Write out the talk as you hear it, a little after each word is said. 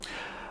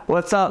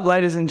What's up,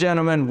 ladies and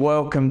gentlemen?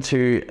 Welcome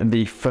to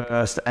the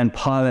first and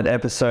pilot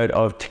episode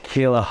of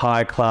Tequila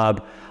High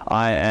Club.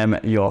 I am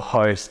your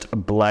host,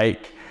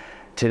 Blake.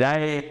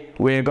 Today,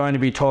 we're going to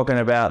be talking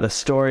about the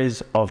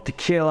stories of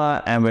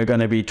tequila, and we're going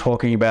to be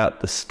talking about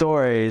the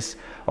stories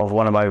of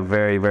one of my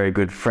very, very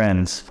good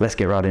friends. Let's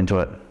get right into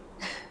it.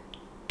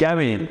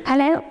 Gabby.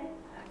 Hello.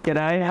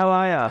 G'day, how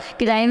are ya?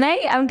 G'day,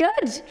 mate. I'm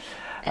good.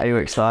 Are you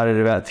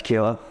excited about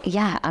tequila?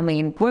 Yeah, I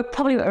mean, we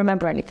probably won't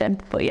remember anything,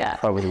 but yeah.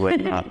 Probably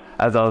wouldn't.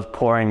 As I was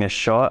pouring this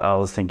shot, I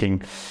was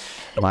thinking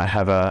might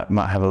have a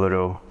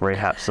little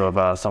rehaps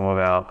of some of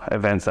our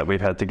events that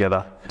we've had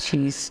together.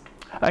 Jeez.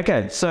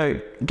 Okay, so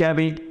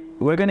Gabby,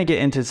 we're going to get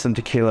into some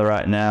tequila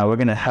right now. We're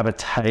going to have a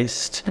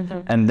taste,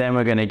 and then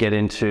we're going to get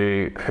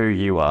into who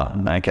you are.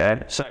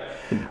 Okay, so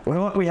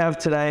what we have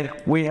today,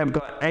 we have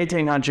got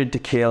 1800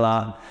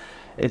 tequila.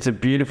 It's a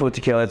beautiful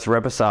tequila. It's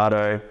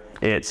Reposado.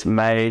 It's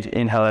made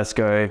in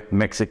Jalisco,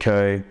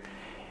 Mexico.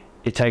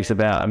 It takes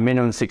about a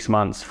minimum 6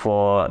 months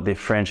for the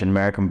French and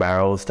American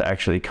barrels to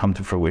actually come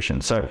to fruition.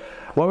 So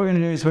what we're going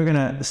to do is we're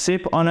going to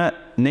sip on it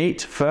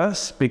neat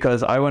first,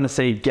 because I want to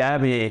see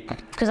Gabby.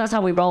 Because that's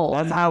how we roll.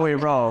 That's how we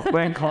roll.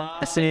 We're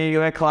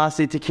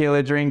classy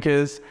tequila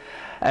drinkers.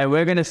 And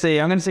I'm going to see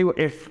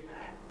if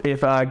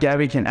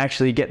Gabby can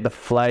actually get the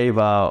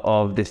flavor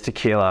of this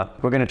tequila.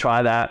 We're going to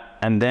try that,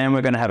 and then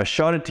we're going to have a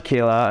shot of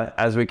tequila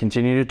as we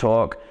continue to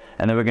talk.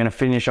 And then we're going to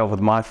finish off with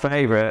my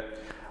favorite,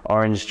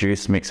 orange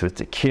juice mixed with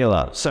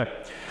tequila. So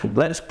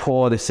let's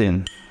pour this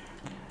in.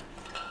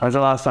 When's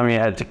the last time you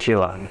had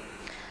tequila?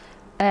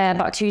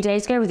 About 2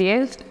 days ago with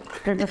you.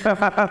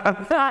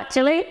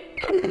 Actually.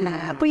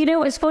 But you know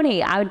what's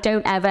funny? I would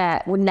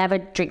never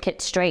drink it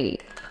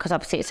straight, because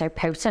obviously it's so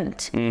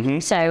potent.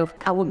 So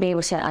I wouldn't be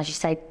able to, as you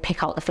say,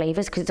 pick out the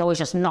flavors, because it's always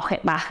just knock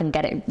it back and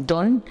get it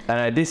done.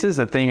 This is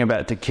the thing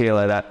about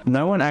tequila, that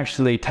no one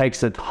actually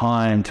takes the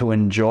time to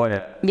enjoy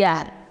it.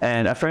 Yeah.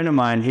 And a friend of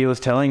mine, he was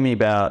telling me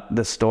about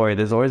the story.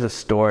 There's always a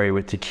story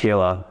with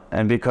tequila.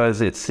 And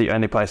because it's the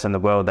only place in the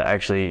world that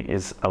actually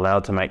is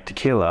allowed to make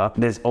tequila,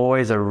 there's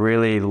always a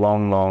really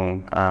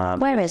long...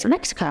 Where is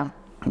Mexico?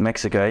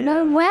 Mexico.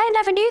 No way, I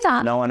never knew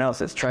that. No one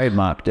else. It's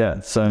trademarked, yeah.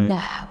 So no.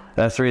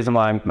 That's the reason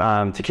why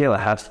tequila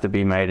has to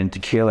be made in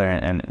tequila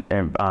and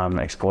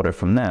exported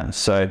from there.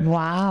 So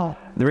wow.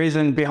 The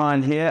reason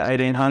behind here,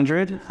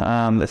 1800.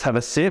 Let's have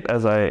a sip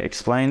as I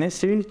explain this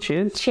to you.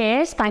 Cheers.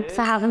 Cheers. Thanks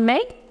for having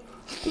me.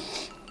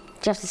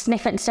 Just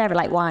sniff it and serve it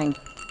like wine.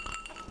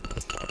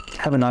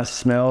 Have a nice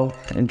smell,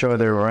 enjoy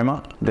the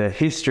aroma. The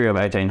history of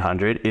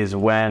 1800 is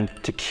when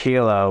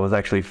tequila was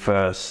actually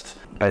first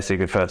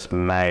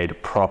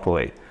made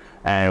properly.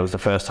 And it was the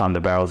first time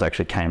the barrels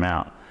actually came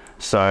out.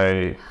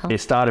 So it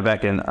started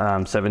back in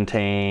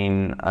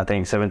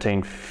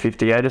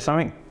 1758 or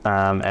something.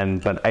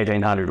 But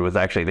 1800 was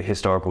actually the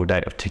historical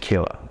date of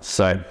tequila.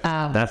 So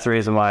that's the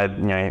reason why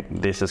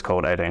this is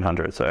called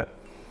 1800. So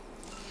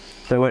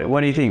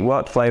what do you think?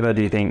 What flavor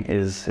do you think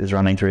is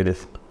running through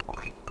this?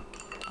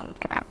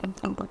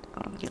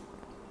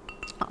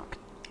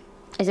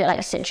 Is it like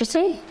a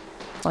citrusy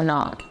or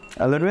not?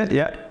 A little bit,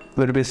 yeah. A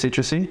little bit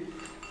citrusy.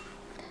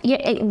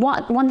 Yeah.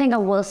 One thing I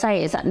will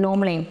say is that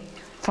normally,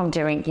 from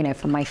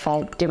my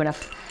doing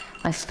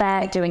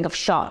of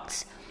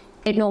shots,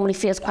 it normally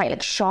feels quite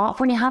like sharp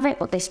when you have it,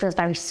 but this feels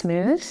very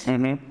smooth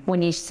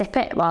when you sip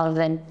it rather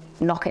than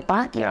knock it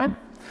back. Yeah.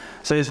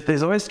 So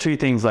there's always two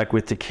things like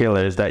with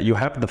tequila, is that you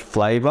have the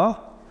flavor,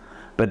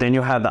 but then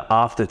you have the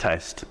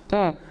aftertaste.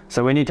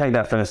 So when you take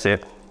that first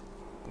sip,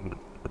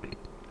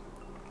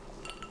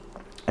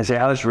 and see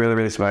how it's really,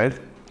 really smooth?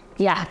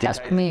 Yeah, that's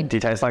what I mean. Do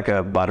you taste like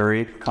a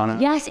buttery kind of?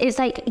 Yes, it's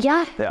like,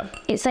 yeah.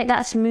 It's like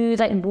that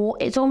smooth, like,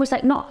 it's almost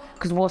like, not,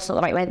 because water's not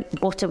the right word,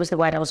 butter was the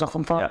word I was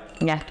looking for.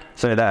 Yeah.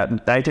 So that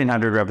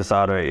 1800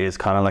 Reposado is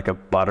kind of like a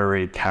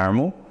buttery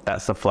caramel.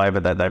 That's the flavor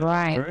that they've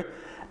put through.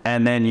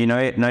 And then,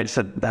 notice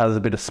that it has a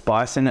bit of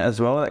spice in it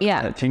as well.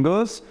 It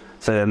tingles.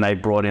 So then they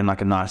brought in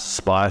like a nice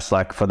spice,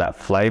 like for that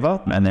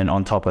flavor. And then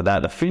on top of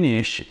that, the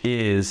finish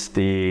is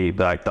the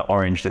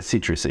orange, the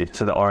citrusy.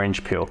 So the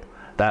orange peel,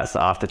 that's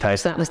the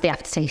aftertaste. So that was the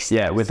aftertaste.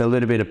 Yeah, with a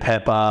little bit of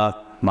pepper,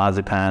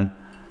 marzipan.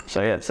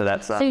 So yeah, so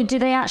that's that. So do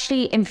they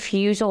actually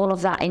infuse all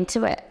of that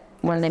into it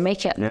when they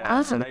make it?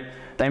 Yeah, so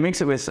they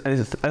mix it with,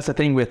 that's the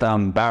thing with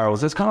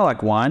barrels. It's kind of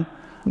like wine.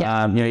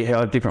 Yeah. You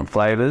have different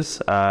flavors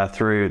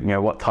through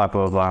what type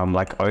of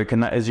like oak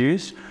and that is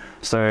used.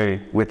 So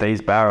with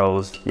these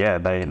barrels,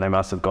 they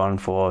must have gone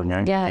for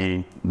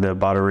the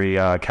buttery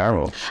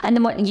caramel. And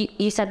then what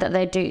you said that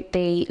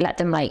they let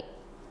them like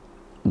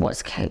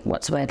what's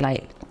the word,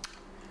 like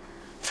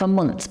for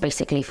months,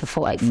 basically for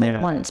 4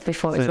 months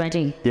before it's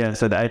ready. Yeah.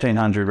 So the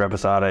 1800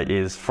 Reposado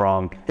is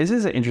from. This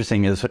is an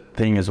interesting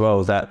thing as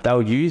well, is that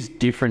they'll use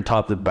different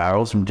types of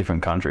barrels from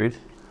different countries.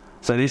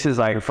 So this is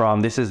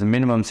this is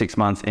minimum 6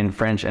 months in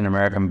French and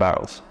American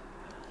barrels.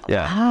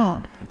 Yeah.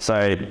 Wow.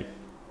 So,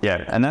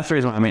 yeah, and that's the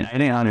reason why,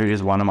 1800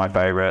 is one of my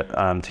favorite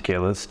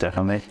tequilas,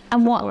 definitely.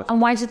 And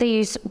why do they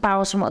use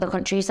barrels from other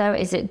countries though?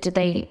 Do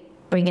they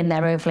bring in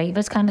their own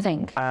flavors kind of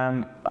thing?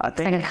 I think it's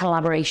like a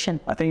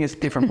collaboration. I think it's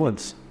different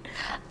woods.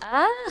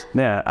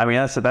 Yeah, I mean,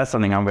 that's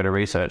something I'm going to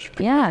research.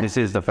 Yeah. This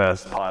is the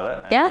first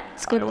pilot. Yeah,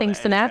 it's good things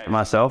to know.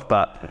 Myself,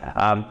 but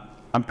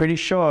I'm pretty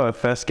sure,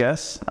 first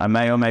guess, I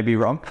may or may be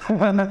wrong.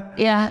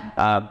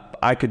 Yeah.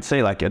 I could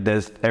see like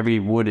every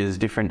wood is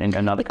different in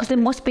another. Because there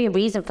must be a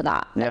reason for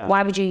that. Yeah. Like,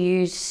 why would you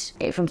use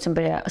it from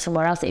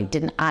somewhere else that it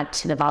didn't add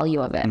to the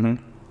value of it?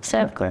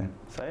 So Exactly.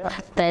 So yeah.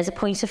 there's a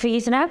pointer for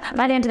you to know.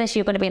 By the end of this,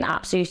 you're going to be an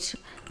absolute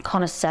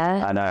connoisseur.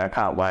 I know, I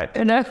can't wait.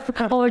 You know,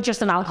 or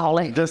just an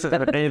alcoholic. Just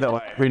either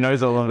way, who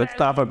knows all of the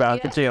stuff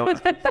about tequila.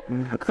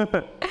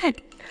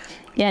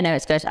 Yeah, no,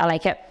 it's good. I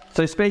like it.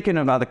 So speaking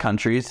of other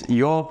countries,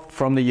 you're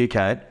from the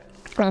UK.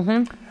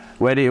 Mm-hmm.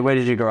 Where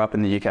did you grow up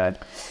in the UK?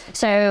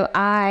 So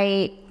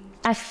I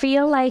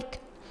feel like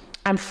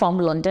I'm from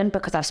London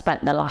because I've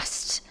spent the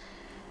last,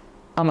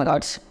 oh my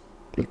God,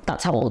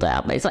 that's how old I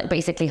am. It's like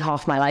basically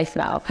half my life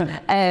now.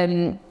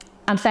 I'm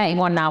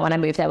 31 now and I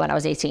moved there when I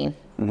was 18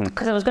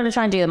 because I was going to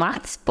try and do the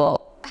maths,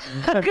 but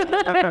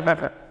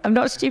I'm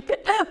not stupid.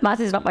 Math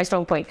is not my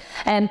strong point.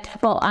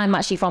 But I'm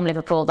actually from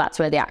Liverpool. That's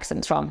where the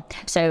accent's from.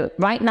 So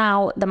right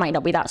now, there might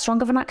not be that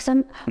strong of an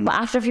accent, but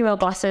after a few more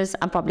glasses,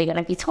 I'm probably going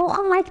to be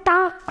talking like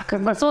that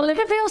because that's what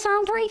Liverpool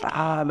sounds like.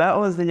 That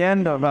was the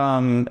end of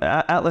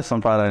Atlas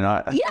on Friday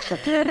night. Yeah,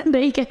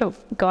 there you go.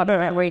 God,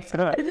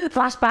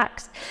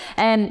 flashbacks.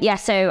 Yeah,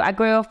 so I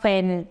grew up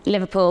in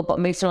Liverpool, but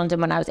moved to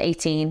London when I was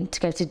 18 to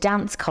go to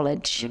dance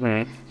college.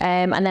 And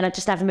then I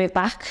just never moved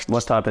back.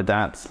 What type of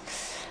dance?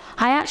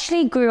 I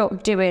actually grew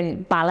up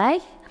doing ballet,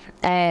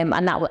 and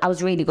that I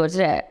was really good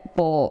at it.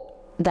 But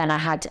then I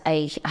had to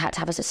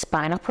have a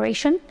spine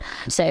operation.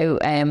 So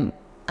I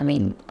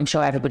mean, I'm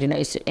sure everybody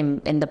knows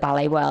in the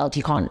ballet world,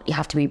 you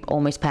have to be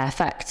almost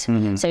perfect.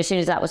 So as soon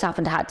as that was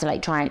happened, I had to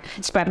like try and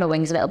spread my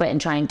wings a little bit and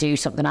try and do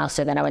something else.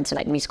 So then I went to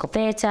like musical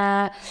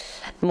theatre,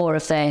 more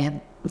of the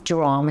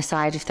drama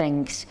side of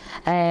things.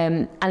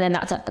 And then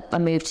I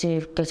moved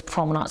to go to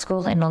performing arts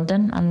school in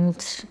London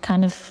and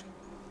kind of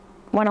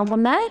went on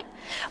from there.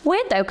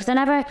 Weird though, because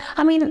I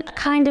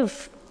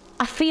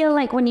feel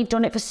like when you've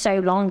done it for so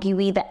long, you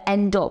either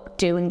end up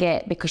doing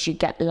it because you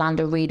land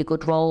a really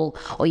good role,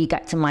 or you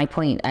get to my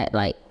point at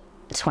like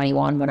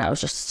 21 when I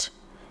was just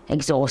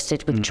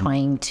exhausted with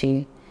trying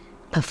to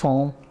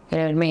perform. You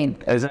know what I mean?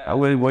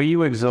 Were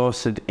you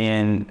exhausted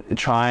in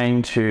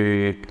trying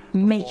to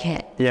make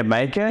it? Yeah,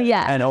 make it?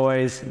 Yeah. And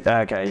always,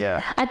 okay,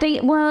 yeah. I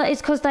think, well,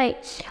 it's because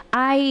like,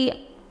 I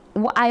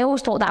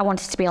always thought that I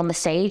wanted to be on the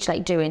stage,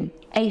 like doing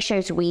 8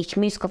 shows a week,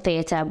 musical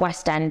theatre,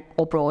 West End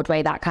or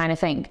Broadway, that kind of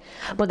thing.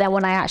 But then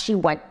when I actually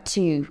went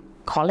to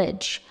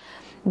college,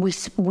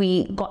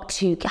 we got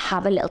to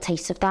have a little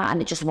taste of that,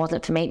 and it just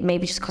wasn't for me.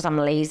 Maybe just because I'm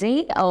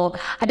lazy, or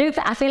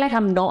I feel like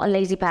I'm not a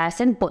lazy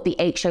person, but the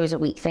 8 shows a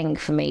week thing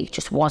for me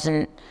just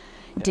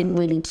didn't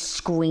really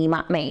scream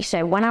at me.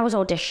 So when I was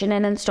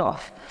auditioning and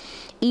stuff,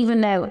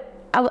 even though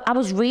I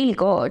was really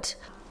good,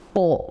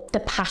 but the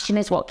passion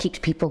is what keeps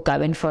people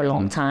going for a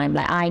long time.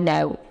 Like, I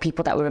know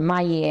people that were in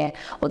my year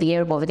or the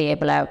year above or the year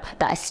below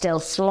that are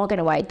still slogging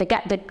away. They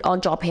get the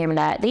odd job here and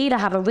there. They either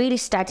have a really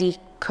steady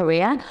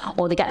career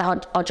or they get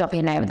the odd job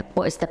here and there,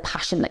 but it's the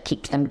passion that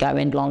keeps them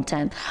going long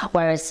term.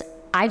 Whereas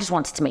I just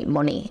wanted to make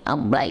money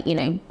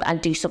and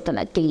do something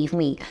that gave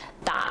me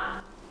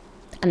that.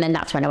 And then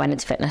that's when I went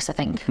into fitness, I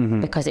think,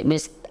 because it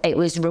was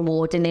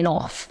rewarding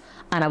enough.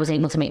 And I was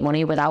able to make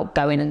money without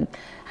going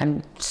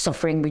and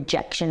suffering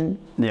rejection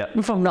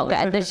from not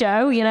getting the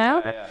show, you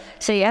know? Yeah.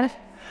 So, yeah.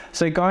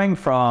 So going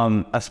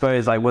from, I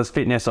suppose, like, was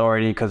fitness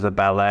already because of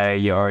ballet?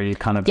 You're already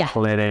kind of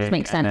athletic.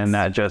 Makes sense. And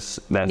that's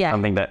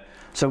something that...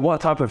 So what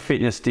type of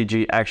fitness did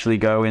you actually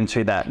go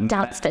into that?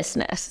 Dance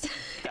fitness.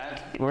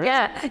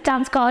 Yeah,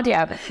 dance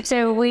cardio.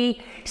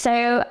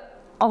 So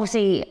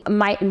obviously,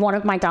 one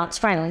of my dance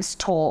friends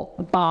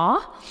taught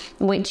bar,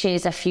 which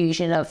is a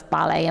fusion of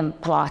ballet and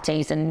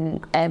Pilates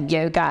and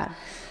yoga.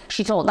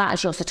 She taught that, and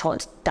she also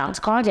taught dance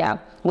cardio,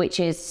 which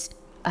is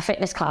a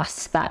fitness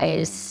class that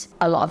is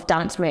a lot of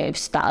dance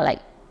moves that are like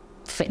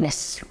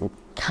fitness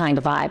kind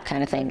of vibe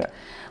kind of thing,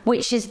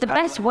 which is the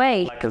best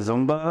way. Like a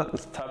Zumba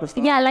type of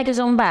stuff? Yeah, like a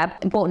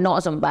Zumba, but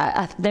not a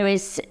Zumba. There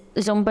is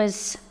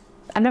Zumbas.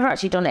 I've never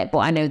actually done it, but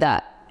I know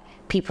that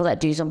people that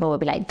do Zumba will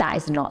be like, that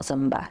is not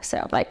Zumba. So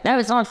I'm like, no,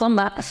 it's not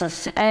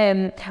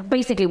Zumba.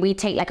 Basically, we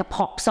take like a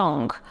pop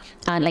song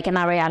and like an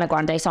Ariana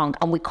Grande song,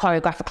 and we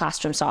choreograph a class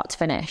from start to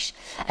finish.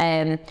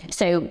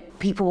 So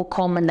people will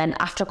come, and then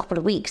after a couple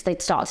of weeks,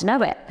 they'd start to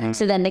know it.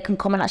 So then they can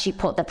come and actually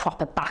put their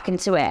proper back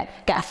into it,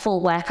 get a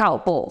full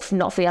workout, but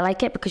not feel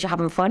like it because you're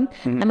having fun.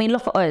 I mean,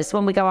 look at us.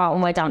 When we go out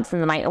and we're dancing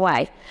the night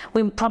away,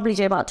 we probably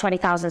do about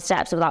 20,000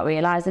 steps without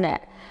realising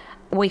it.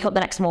 Wake up the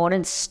next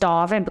morning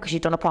starving because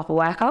you've done a proper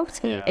workout.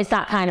 Yeah. It's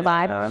that kind of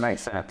vibe. Yeah, that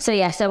makes sense. So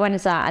I went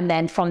into that, and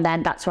then from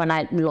then, that's when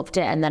I loved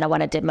it. And then I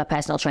went and did my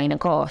personal training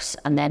course,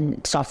 and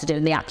then started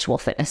doing the actual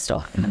fitness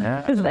stuff,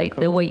 like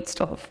the weight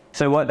stuff.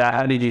 So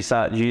how did you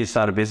start? Did you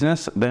start a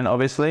business then,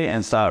 obviously,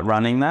 and start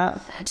running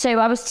that? So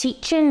I used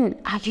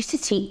to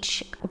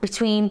teach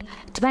between,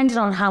 depending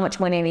on how much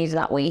money I needed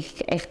that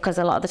week, because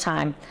a lot of the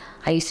time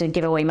I used to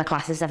give away my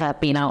classes if I'd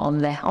been out on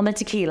the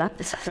tequila.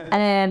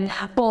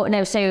 But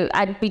no, so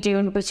I'd be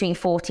doing between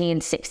 40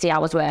 and 60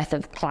 hours worth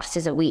of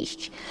classes a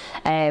week.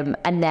 And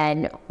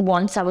then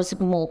once I was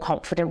more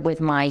confident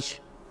with my,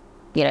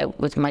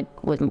 with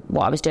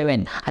what I was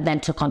doing, I then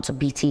took on some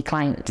BT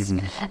clients.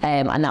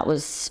 And that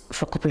was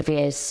for a couple of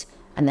years.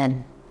 And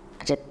then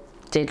I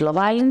did Love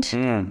Island.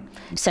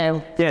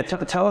 So yeah,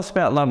 tell us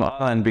about Love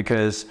Island,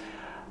 because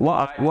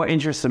what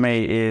interests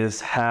me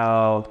is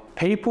how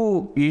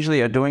people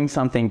usually are doing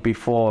something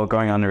before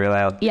going on a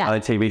reality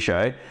TV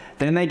show.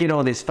 Then they get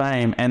all this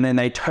fame, and then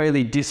they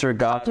totally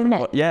disregard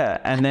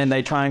and then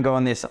they try and go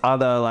on this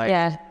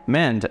other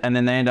mend, and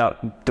then they end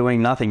up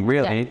doing nothing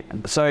really.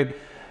 So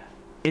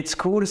it's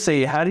cool to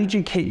see, how did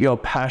you keep your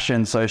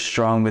passion so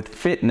strong with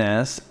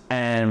fitness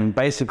and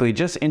basically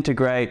just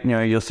integrate,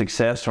 your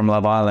success from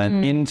Love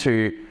Island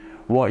into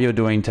what you're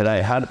doing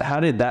today? How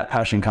did that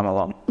passion come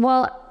along?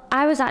 Well,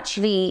 I was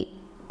actually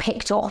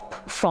picked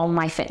up from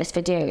my fitness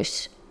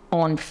videos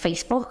on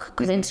Facebook,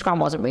 because Instagram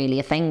wasn't really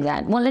a thing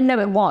then. Well, no,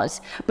 it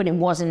was, but it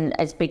wasn't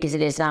as big as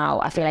it is now.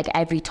 I feel like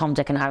every Tom,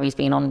 Dick and Harry's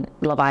been on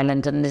Love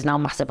Island, and there's now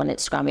massive on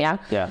Instagram,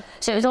 Yeah.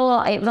 So it was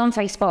on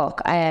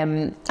Facebook,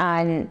 and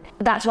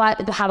that's how I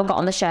got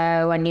on the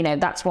show,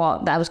 and that's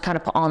what I was kind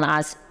of put on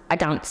as a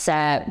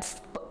dancer,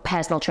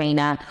 personal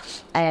trainer.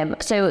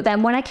 So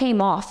then when I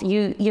came off,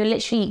 you're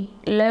literally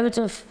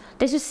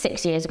this was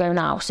 6 years ago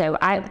now, so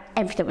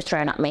everything was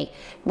thrown at me.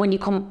 When you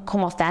come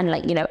off then,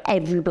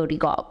 everybody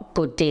got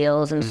good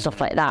deals and stuff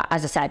like that.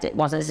 As I said, it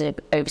wasn't as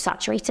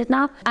oversaturated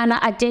now. And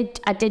I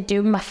did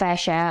do my fair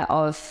share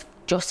of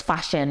just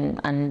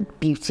fashion and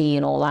beauty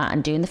and all that,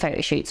 and doing the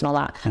photo shoots and all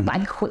that. But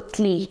I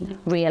quickly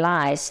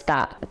realised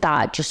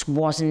that just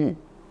wasn't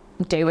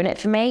doing it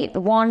for me.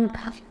 One,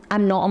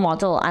 I'm not a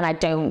model, and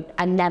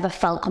I never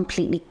felt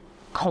completely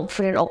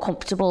confident or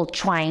comfortable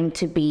trying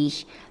to be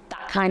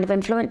that kind of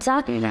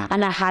influencer.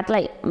 And I had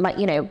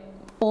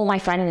all my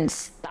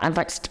friends that I'm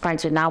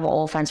friends with now were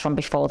all friends from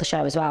before the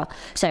show as well.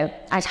 So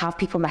I'd have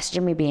people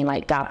messaging me being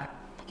like, Gab,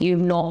 you've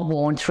not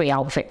worn 3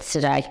 outfits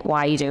today,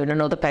 why are you doing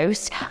another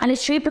post? And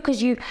it's true,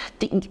 because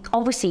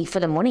obviously for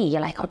the money you're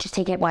like, just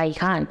take it where you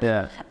can.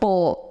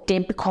 But it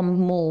did become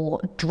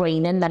more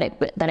draining than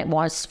it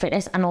was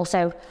fitness. And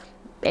also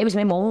it was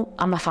my mum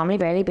and my family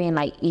really being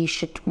like,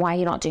 why are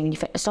you not doing your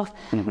fitness stuff?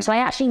 So I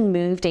actually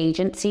moved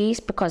agencies,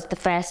 because the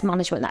first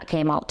management that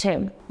came out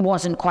too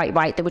wasn't quite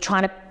right. They were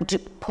trying to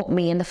put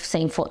me in the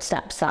same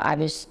footsteps that I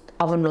was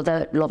of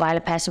another Love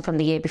Island person from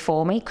the year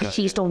before me, because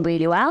she's done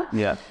really well.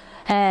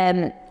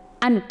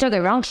 And don't get me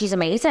wrong, she's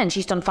amazing,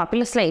 she's done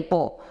fabulously,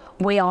 but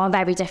we are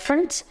very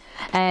different.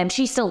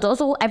 She still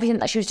does everything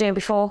that she was doing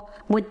before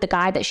with the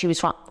guy that she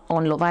was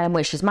on Love Island,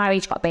 where she's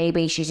married, she's got a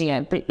baby, she's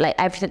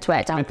everything's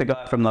worked out with the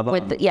guy from Love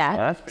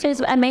Island. So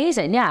it's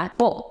amazing,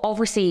 but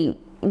obviously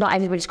not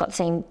everybody's got the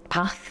same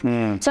path.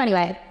 So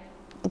anyway,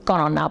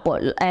 gone on now,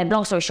 but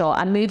long story short,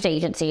 I moved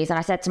agencies, and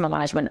I said to my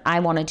management, I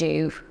want to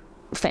do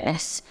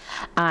fitness,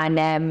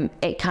 and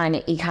he kind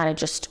of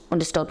just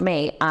understood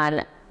me,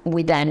 and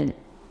we then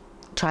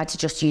tried to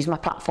just use my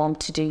platform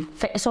to do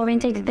fitness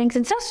orientated things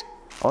instead.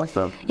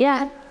 Awesome.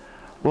 Yeah.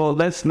 Well,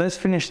 let's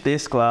finish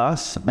this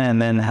glass and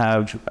then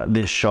have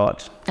this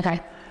shot. Okay.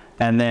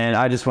 And then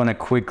I just want to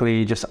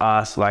quickly just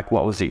ask,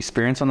 what was the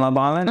experience on Love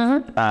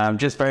Island?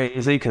 Just very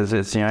easy, because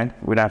it's, we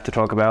don't have to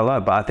talk about a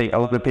lot, but I think a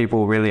lot of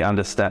people really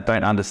don't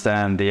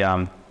understand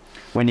the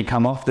when you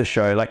come off the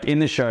show, in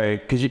the show,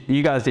 because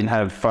you guys didn't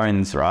have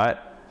phones, right?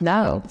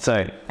 No.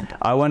 So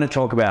I want to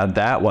talk about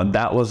that, what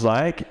that was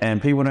like.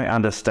 And people don't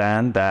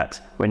understand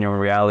that when you're on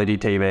reality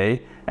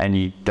TV and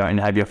you don't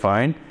have your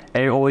phone,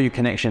 all your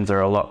connections are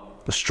a lot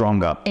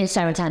stronger. It's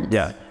so intense.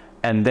 Yeah.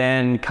 And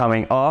then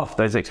coming off,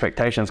 those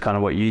expectations, kind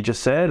of what you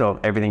just said, or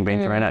everything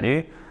being thrown at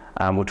you.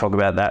 We'll talk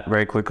about that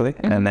very quickly.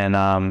 And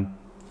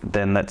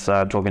then let's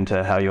talk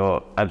into how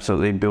you're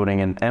absolutely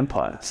building an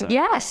empire. So.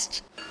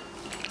 Yes.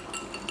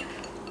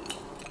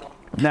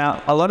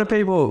 Now, a lot of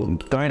people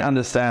don't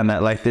understand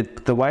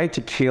that, the way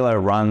tequila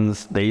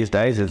runs these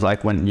days is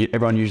when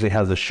everyone usually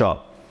has a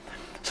shot.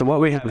 So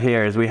what we have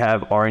here is we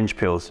have orange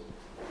pills.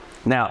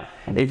 Now,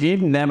 if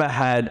you've never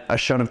had a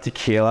shot of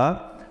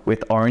tequila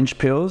with orange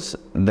pills,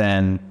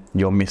 then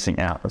you're missing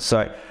out.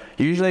 So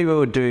usually we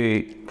would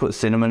put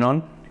cinnamon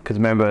on, because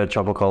remember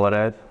Tropical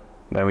Holiday,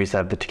 when we used to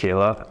have the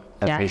tequila?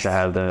 And we used to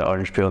have the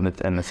orange peel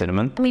and the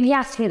cinnamon. I mean, he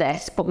asked me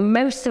this, but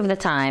most of the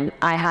time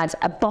I had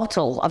a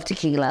bottle of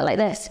tequila like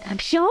this.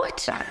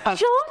 Shot.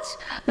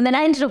 And then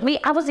I ended up,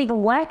 I wasn't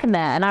even working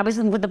there, and I was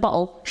with the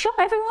bottle. Shot,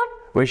 everyone.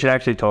 We should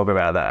actually talk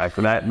about that.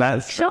 Actually,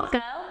 that's shot,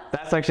 girl.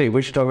 That's actually,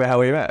 we should talk about how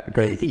we met.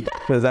 Great.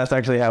 Because that's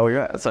actually how we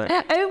met. So.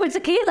 With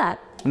tequila.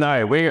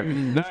 No, we're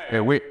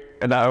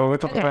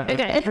talking about.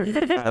 Okay.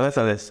 Right, let's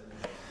have this.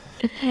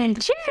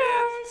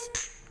 Cheers.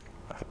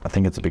 I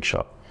think it's a big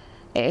shot.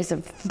 It is a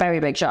very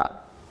big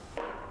shot.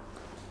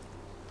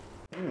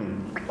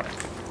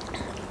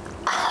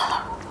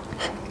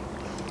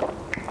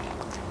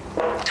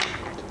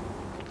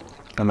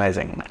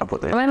 Amazing. I'll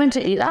put this. Am I meant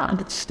to eat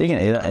that? You can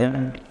eat it,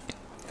 yeah.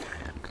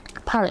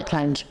 Palate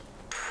cleanse.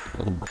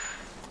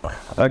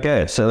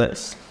 Okay, so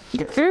let's...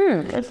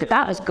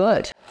 That was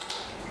good.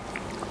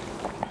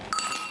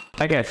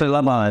 Okay, so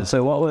Love Island.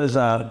 So what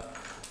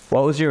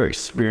was your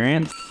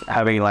experience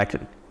having like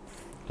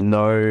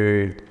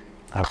no...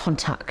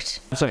 Contact.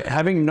 So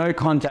having no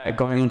contact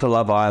going onto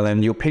Love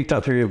Island, you're picked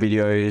up through your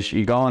videos,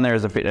 you go on there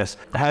as a fitness.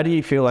 How do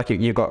you feel like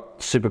you got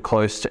super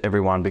close to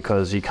everyone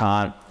because you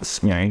can't,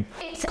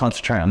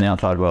 concentrate on the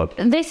outside world?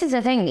 This is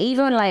the thing,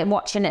 even like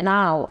watching it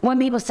now, when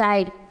people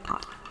say,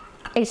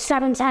 it's so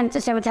intense,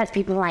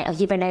 people are like, oh,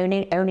 you've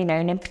only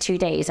known him for 2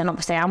 days. And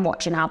obviously I'm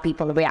watching how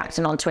people are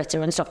reacting on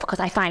Twitter and stuff because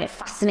I find it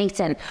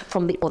fascinating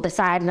from the other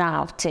side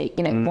now to,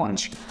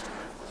 watch.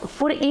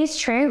 But it is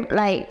true,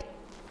 like,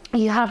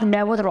 you have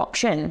no other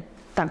option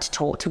than to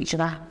talk to each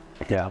other.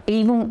 Yeah.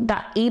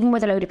 Even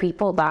with a load of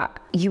people that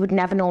you would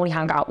never normally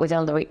hang out with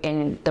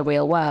in the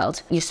real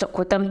world, you're stuck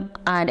with them.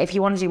 And if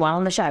you want to do well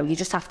on the show, you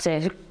just have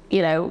to,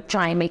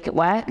 try and make it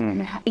work.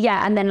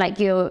 Yeah, and then like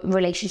your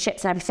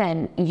relationships and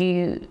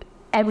everything,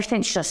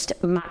 everything's just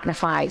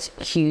magnified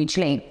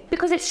hugely.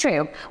 Because it's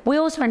true. We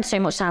all spend so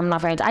much time on our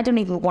phones. I don't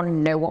even want to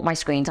know what my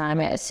screen time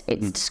is.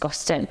 It's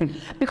disgusting.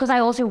 Because I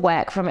also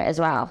work from it as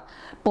well.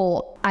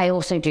 But I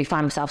also do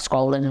find myself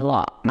scrolling a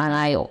lot. And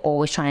I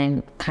always try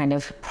and kind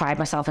of pride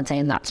myself in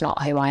saying that's not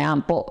who I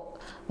am. But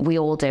we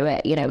all do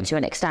it, to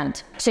an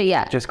extent. So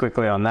yeah. Just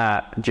quickly on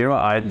that, do you know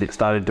what I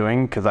started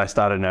doing? Because I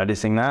started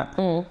noticing that.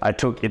 I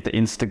took the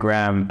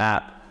Instagram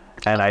app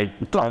and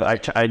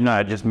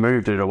I just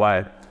moved it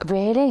away.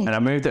 Really? And I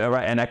moved it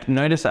away and I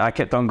noticed that I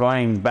kept on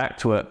going back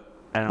to it.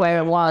 And where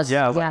it was.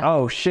 Yeah, I was like,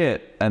 oh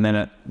shit. And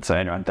then so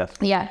anyway, that's...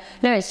 Yeah,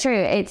 no, it's true.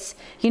 It's,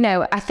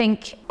 I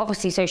think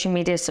obviously social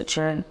media is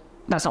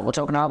that's not what we're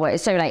talking about, but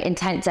it's so like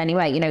intense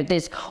anyway.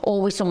 There's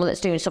always someone that's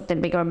doing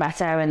something bigger and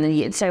better, and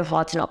it's so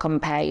hard to not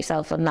compare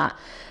yourself and that.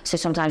 So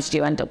sometimes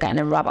you do end up getting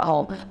in a rabbit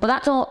hole. But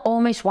that's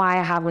almost why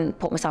I haven't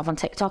put myself on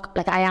TikTok.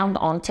 Like I am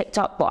on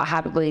TikTok, but I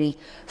haven't really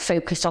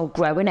focused on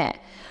growing it.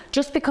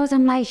 Just because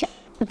I'm like,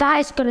 that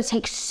is going to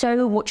take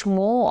so much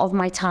more of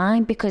my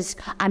time because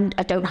I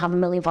don't have 1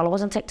 million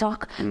followers on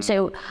TikTok.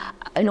 So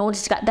in order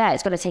to get there,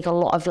 it's going to take a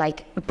lot of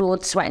like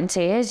blood, sweat and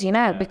tears,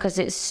 because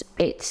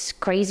it's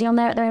crazy on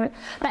there at the moment.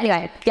 But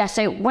anyway, yeah,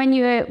 so when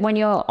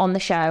you're on the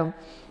show,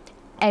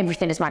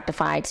 everything is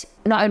magnified.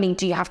 Not only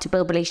do you have to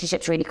build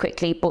relationships really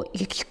quickly, but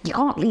you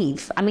can't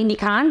leave. I mean, you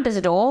can, there's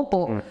a door,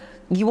 but...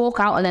 You walk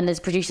out and then there's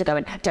a producer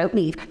going, don't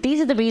leave.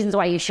 These are the reasons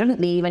why you shouldn't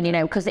leave. And,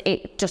 because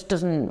it just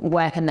doesn't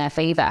work in their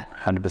favor.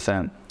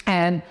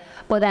 100%.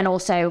 But then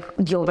also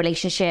your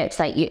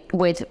relationships, like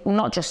with,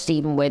 not just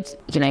even with,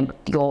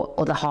 your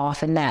other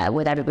half in there,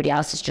 with everybody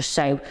else is just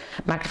so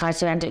magnified.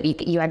 So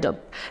you end up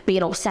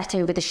being upset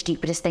over the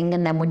stupidest thing.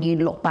 And then when you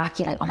look back,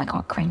 you're like, oh my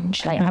God,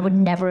 cringe. Like I would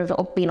never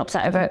have been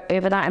upset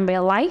over that in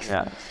real life.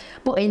 Yeah.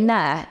 But in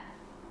there,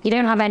 you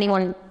don't have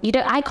anyone,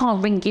 I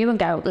can't ring you and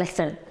go,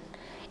 listen,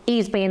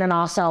 he's being an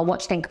arsehole, what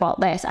do you think about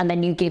this? And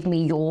then you give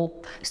me your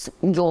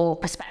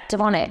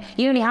perspective on it.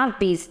 You only have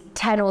these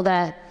 10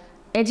 other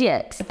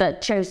idiots that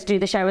chose to do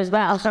the show as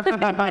well.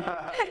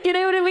 You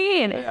know what I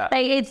mean? Yeah.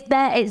 Like it's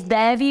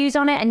their views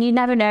on it, and you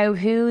never know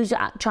who's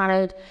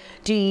trying to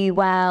do you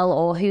well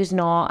or who's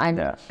not. And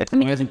yeah,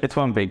 it's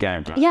one big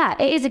game. Right? Yeah,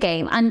 it is a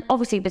game, and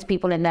obviously there's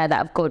people in there that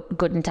have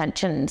good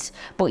intentions,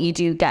 but you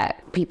do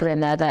get people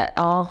in there that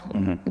are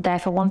there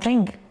for one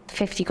thing,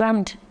 50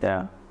 grand.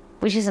 Yeah,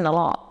 which isn't a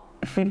lot.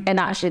 In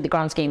actually the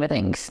grand scheme of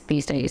things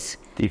these days.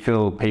 Do you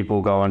feel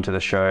people go onto the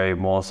show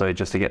more so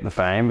just to get the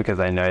fame because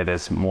they know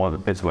it's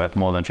worth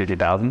more than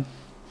 50,000?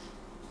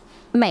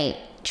 Mate,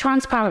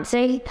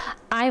 transparency.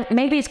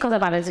 Maybe it's because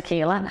I've had a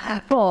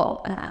tequila,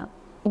 but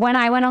when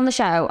I went on the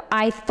show,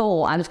 I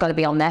thought I was going to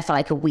be on there for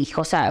like a week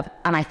or so,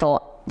 and I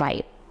thought,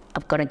 right,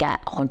 I'm going to get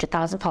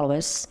 100,000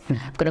 followers.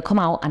 I'm going to come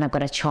out and I'm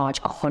going to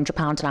charge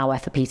 £100 an hour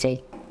for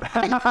PT.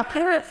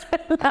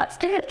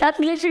 That's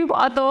literally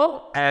what I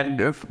thought. And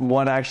if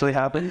what actually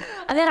happened?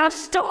 And then I was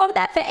stuck on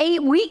that for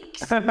 8 weeks.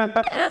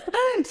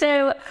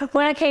 So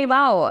when I came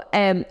out,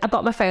 I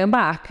got my phone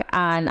back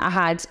and I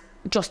had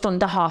just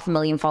under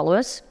 500,000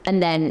 followers.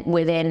 And then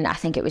within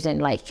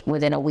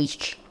a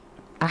week,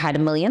 I had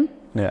 1 million.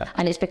 Yeah.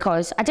 And it's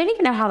because I don't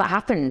even know how that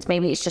happens.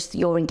 Maybe it's just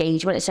your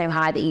engagement is so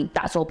high that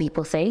that's all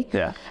people see.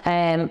 Yeah.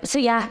 So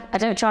yeah, I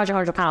don't charge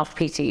 £100 for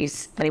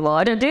PTs anymore.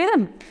 I don't do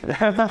them.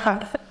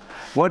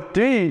 What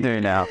do you do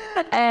now?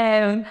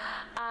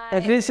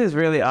 This is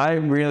really, I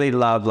really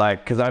love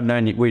because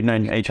we've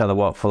known each other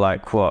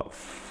for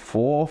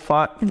 4,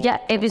 5? Yeah,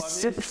 it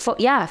was 4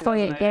 years.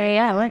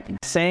 Yeah. Right.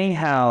 Seeing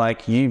how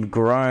you've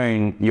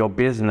grown your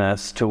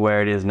business to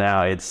where it is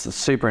now, it's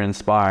super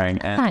inspiring.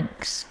 And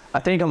thanks. I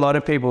think a lot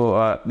of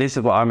people, this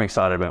is what I'm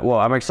excited about. Well,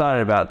 I'm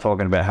excited about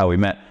talking about how we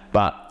met,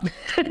 but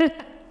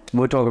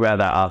We'll talk about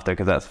that after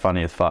because that's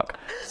funny as fuck.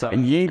 So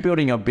you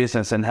building your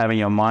business and having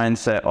your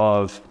mindset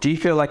of, do you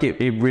feel like it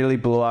really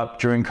blew up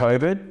during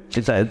COVID?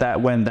 Is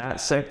that when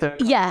that sector?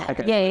 Yeah,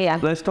 okay. yeah.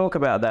 Let's talk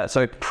about that.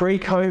 So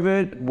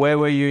pre-COVID, where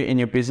were you in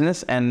your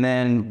business? And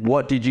then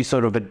what did you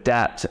sort of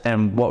adapt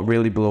and what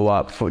really blew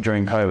up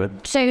during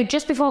COVID? So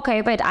just before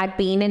COVID, I'd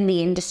been in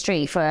the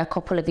industry for a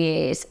couple of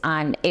years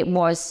and it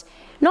was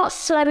not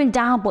slowing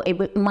down,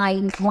 but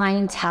my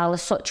clientele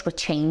as such were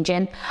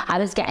changing. I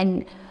was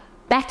getting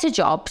better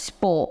jobs,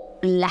 but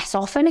less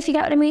often, if you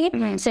get what I mean.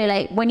 Mm-hmm. So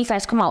like when you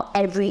first come out,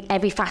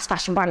 every fast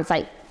fashion brand is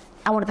like,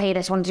 I want to pay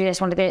this, want to do this,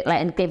 want to do it,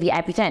 like, and give you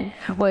everything.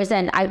 Whereas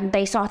then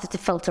they started to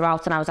filter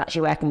out, and I was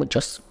actually working with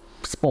just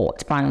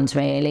sports brands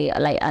really,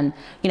 like, and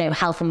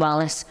health and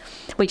wellness,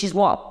 which is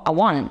what I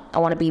want. I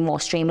want to be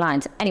more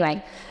streamlined.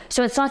 Anyway,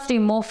 so I started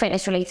doing more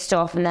fitness related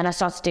stuff, and then I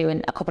started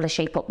doing a couple of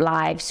Shape Up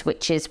lives,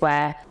 which is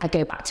where I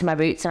go back to my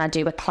roots and I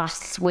do a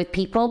class with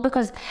people,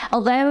 because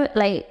although,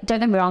 like, don't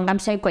get me wrong, I'm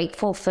so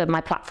grateful for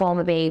my platform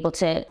and be able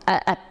to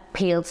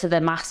appeal to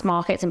the mass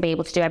markets and be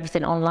able to do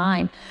everything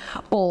online,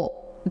 but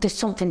there's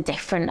something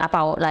different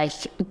about like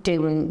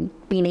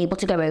being able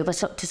to go over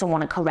to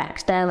someone and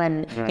correct them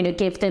and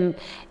give them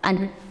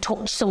and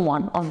touch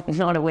someone on,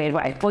 not a weird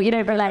way, but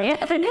but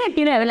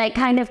like like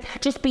kind of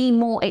just be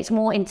more, it's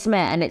more intimate,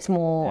 and it's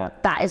more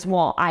that is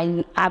what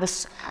I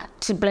was,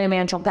 to blow my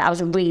own trumpet, I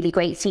was a really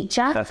great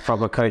teacher. That's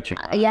proper coaching.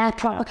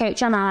 Proper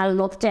coaching, and I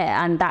loved it,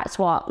 and that's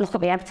what, look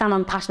at me, every time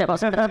I'm passionate about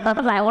something, like,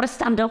 I want to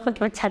stand up and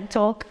give a TED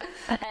talk.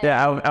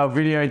 Our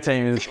video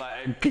team is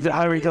like,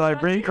 hurry till I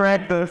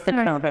recorrect this.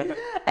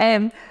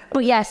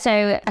 But yeah,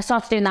 so I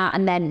started doing that,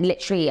 and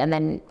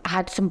then I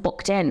had some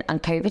booked in,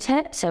 and COVID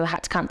hit, so I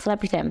had to cancel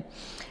everything.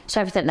 So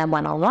everything then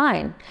went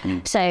online.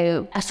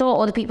 So I saw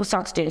other people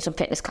started doing some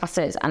fitness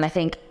classes, and I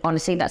think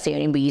honestly that's the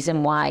only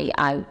reason why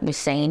I was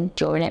sane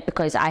during it,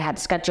 because I had a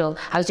schedule.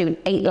 I was doing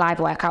 8 live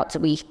workouts a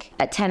week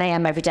at 10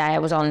 a.m. every day. I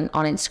was on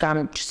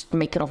Instagram just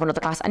making up another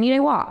class. And you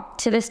know what?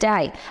 To this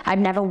day, I've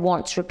never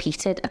once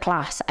repeated a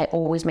class. I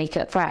always make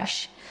it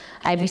fresh.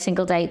 Every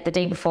single day, the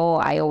day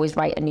before, I always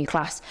write a new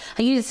class.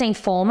 I use the same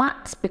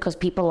formats because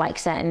people like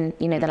certain,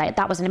 they're like,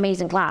 that was an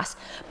amazing class.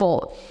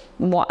 But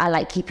what I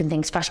like keeping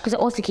things fresh, because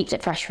it also keeps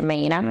it fresh for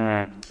me,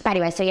 But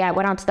anyway, so yeah, I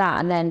went on to that.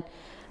 And then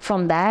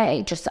from there,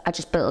 I just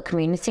built a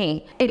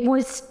community.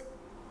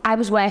 I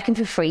was working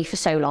for free for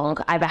so long,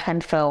 I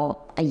reckon for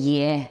a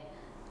year,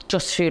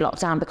 just through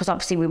lockdown, because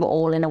obviously we were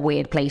all in a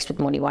weird place with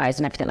money wise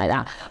and everything like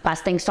that. But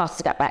as things started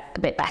to get a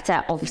bit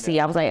better, obviously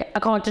I was like, I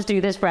can't just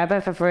do this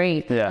forever for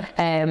free.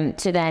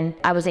 So then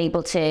I was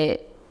able to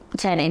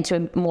turn it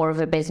into more of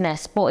a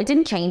business, but it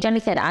didn't change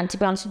anything. And to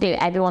be honest with you,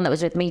 everyone that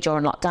was with me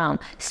during lockdown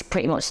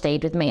pretty much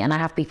stayed with me, and I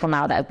have people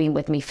now that have been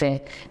with me for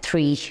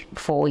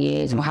 3-4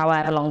 years, or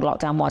however long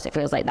lockdown was. It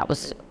feels like that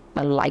was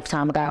a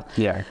lifetime ago.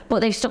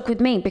 But they've stuck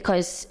with me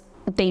because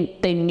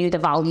they knew the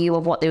value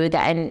of what they were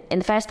getting in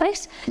the first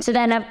place. So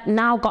then I've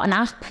now got an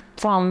app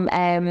from,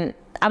 I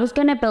was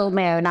going to build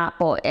my own app,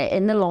 but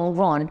in the long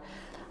run,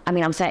 I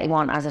mean, I'm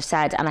 31, as I've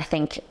said, and I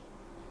think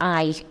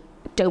I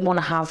don't want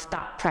to have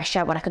that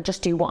pressure when I can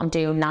just do what I'm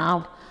doing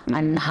now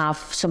and have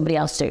somebody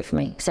else do it for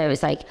me. So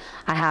it's like,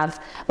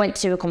 went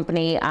to a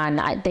company and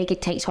they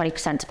could take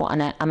 20% of what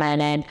I'm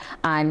earning,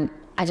 and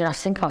I don't have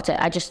to think about it.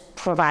 I just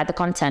provide the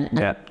content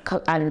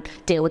and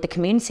deal with the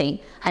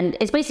community. And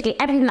it's basically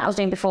everything that I was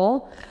doing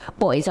before,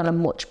 but it's on a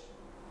much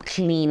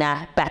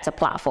cleaner, better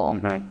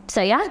platform.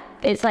 So yeah,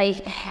 it's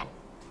like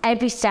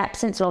every step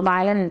since Love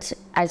Island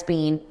has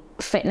been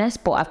fitness,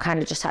 but I've kind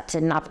of just had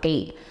to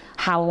navigate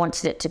how I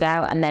wanted it to go,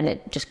 and then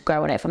it just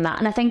growing it from that.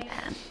 And I think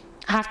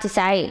I have to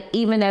say,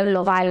 even though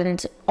Love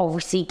Island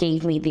obviously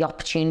gave me the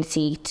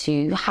opportunity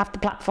to have the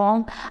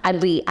platform,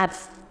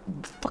 I've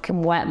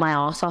fucking worked my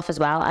arse off as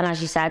well. And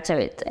as you said, so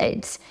it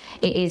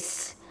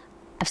is,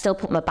 I've still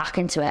put my back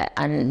into it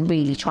and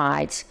really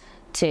tried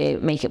to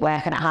make it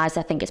work, and it has.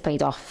 I think it's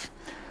paid off.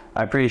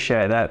 I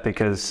appreciate that,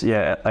 because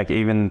like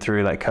even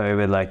through like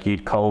COVID, like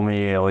you'd call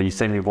me or you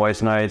send me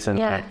voice notes and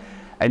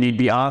you'd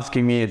be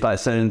asking me like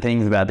certain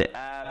things about the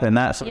app and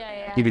that sort of.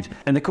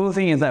 And the cool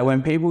thing is that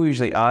when people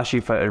usually ask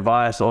you for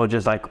advice or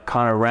just like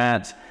kind of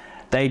rant,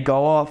 they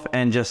go off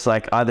and just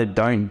like either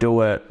don't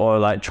do it or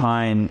like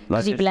try and like,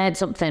 because you've learned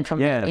something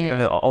from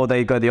it, or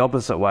they go the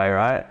opposite way,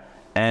 right?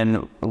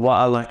 And what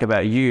I like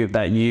about you,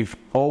 that you've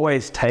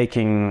always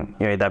taken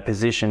that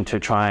position to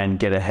try and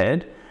get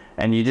ahead,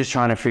 and you're just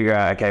trying to figure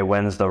out, okay,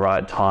 when's the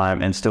right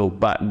time, and still,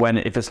 but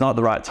if it's not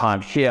the right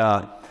time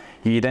here,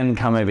 you then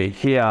come over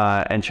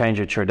here and change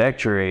your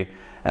trajectory.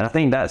 And I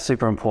think that's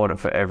super important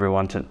for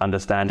everyone to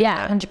understand.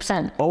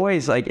 100%.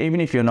 Always, like,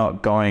 even if you're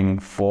not going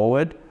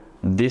forward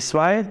this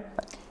way,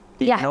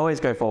 you can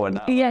always go forward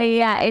now.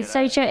 It's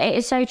so true. It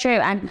is so true.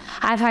 And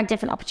I've had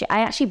different opportunities.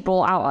 I actually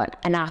brought out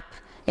an app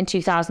in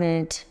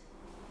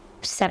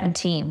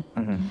 2017,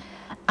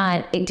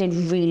 and it did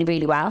really,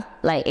 really well.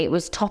 Like, it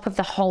was top of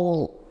the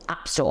whole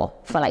app store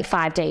for like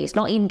 5 days,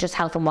 not even just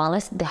health and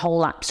wellness, the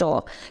whole app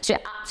store. So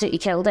it absolutely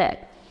killed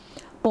it.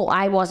 But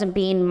I wasn't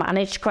being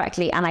managed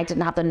correctly, and I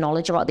didn't have the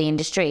knowledge about the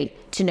industry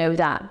to know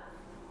that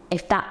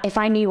if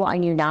I knew what I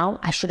knew now,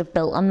 I should have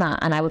built on that,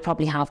 and I would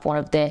probably have one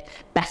of the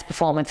best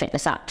performing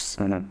fitness apps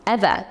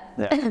ever.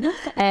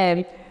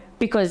 Yeah.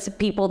 Because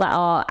people that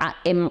are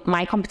in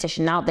my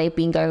competition now, they've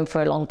been going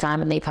for a long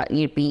time, and they've had,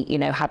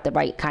 had the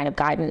right kind of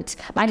guidance.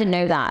 But I didn't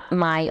know that.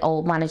 My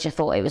old manager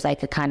thought it was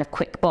like a kind of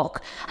quick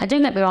book. And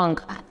don't get me wrong,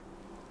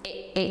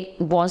 it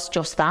was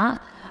just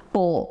that,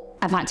 but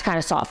I've had to kind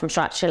of start from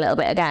scratch a little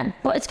bit again.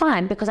 But it's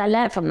fine because I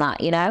learned from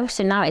that,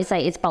 So now it's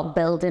like, it's about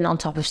building on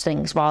top of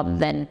things rather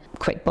than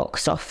quick book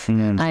stuff.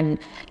 And,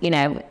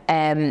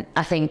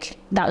 I think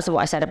that was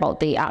what I said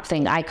about the app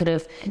thing. I could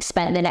have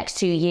spent the next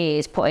 2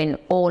 years putting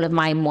all of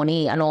my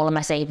money and all of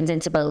my savings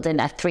into building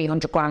a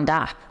 300 grand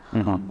app.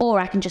 Or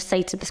I can just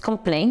say to this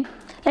company,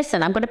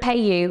 listen, I'm going to pay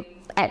you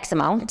X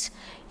amount.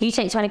 You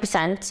take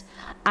 20%.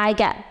 I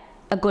get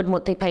a good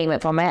monthly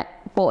payment from it,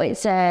 but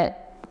it's a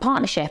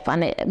partnership,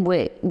 and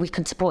we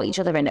can support each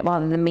other in it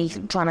rather than me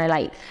trying to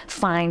like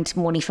find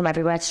money from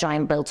everywhere to try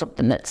and build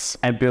something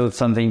and build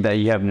something that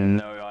you have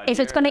no idea if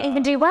it's going to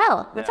even do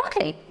well.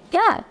 Exactly.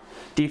 Yeah.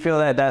 Do you feel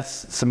that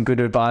that's some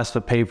good advice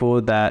for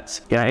people that,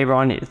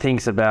 everyone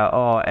thinks about,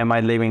 oh, am I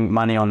leaving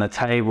money on the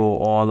table,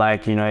 or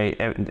like, do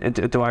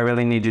I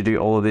really need to do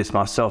all of this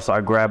myself, so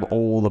I grab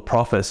all the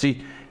profits? Do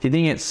you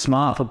think it's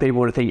smart for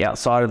people to think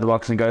outside of the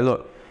box and go,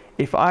 look,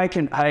 if I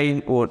can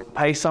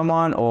pay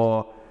someone,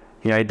 or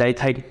they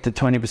take the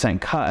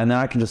 20% cut, and then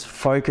I can just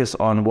focus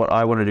on what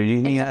I want to do. Do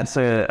you think that's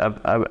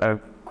a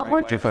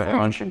great way for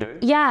everyone should do?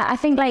 Yeah, I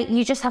think like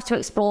you just have to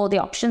explore the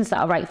options that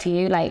are right for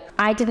you. Like,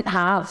 I didn't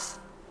have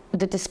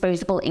the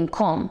disposable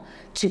income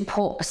to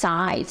put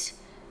aside.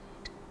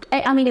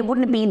 I mean, it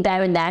wouldn't have been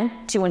there and then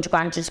 200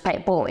 grand just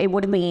pay, but it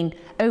would have been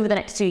over the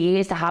next 2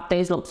 years to have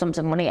those lump sums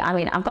of money. I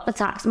mean, I've got the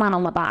tax man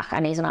on my back,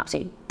 and he's an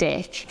absolute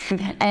dick.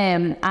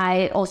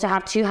 I also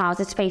have 2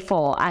 houses to pay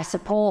for. I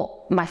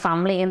support my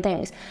family and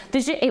things.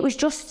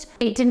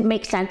 It didn't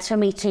make sense for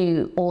me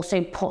to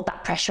also put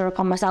that pressure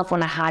upon myself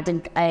when I had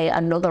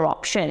another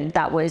option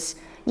that was,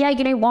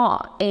 you know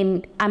what,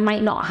 I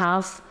might not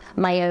have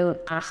my own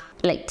app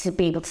like to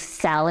be able to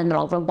sell in the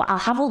long run, but I'll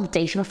have all the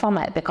data from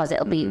it because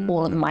it'll be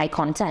all of my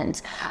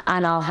content,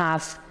 and I'll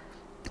have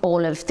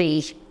all of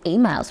the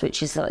emails,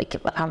 which is like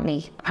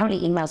apparently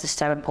emails are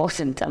so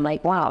important. I'm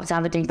like, wow,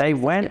 they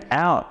went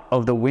out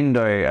of the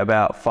window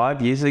about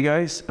 5 years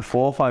ago,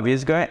 4 or 5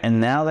 years ago, and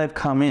now they've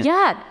come in.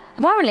 Yeah,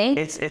 apparently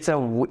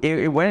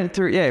it went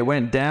through, it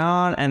went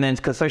down, and then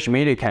because social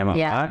media came up,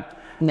 right?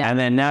 No. And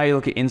then now you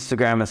look at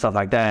Instagram and stuff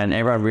like that, and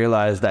everyone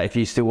realized that if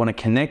you still want to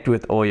connect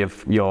with all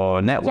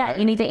your network,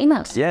 you need the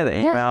emails. Yeah, the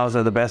emails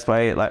are the best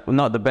way. Like,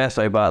 not the best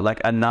way, but like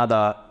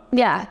another.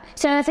 Yeah.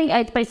 So I think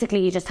it's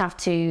basically you just have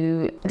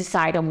to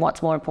decide on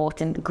what's more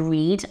important: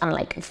 greed and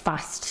like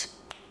fast.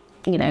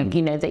 You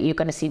know that you're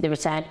going to see the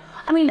return.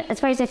 I mean, I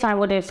suppose if I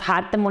would have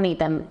had the money,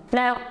 then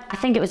no. I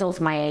think it was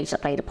also my age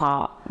that played a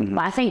part. But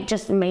I think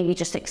maybe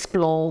just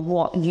explore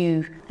what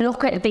you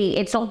look at.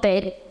 It's not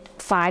the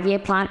 5-year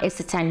plan, it's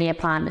a 10-year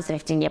plan, it's a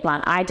 15-year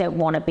plan. I don't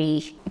want to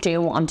be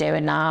doing what I'm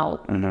doing now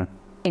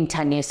in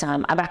 10 years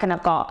time. I reckon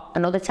I've got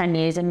another 10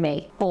 years in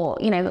me, but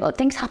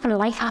things happen,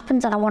 life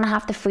happens, and I want to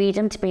have the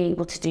freedom to be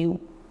able to do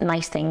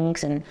nice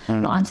things and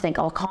not have to think,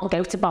 I can't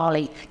go to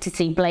Bali to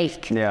see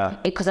Blake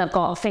because I've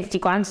got 50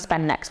 grand to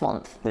spend next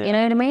month. You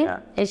know what I mean?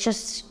 It's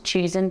just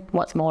choosing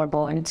what's more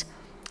important,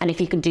 and if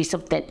you can do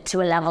something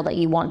to a level that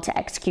you want to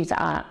execute it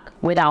at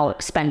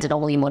without spending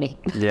all your money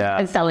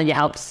and selling your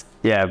house.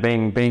 Yeah,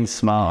 being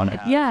smart on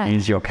how to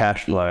use your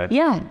cash flow.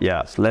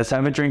 Yeah. So let's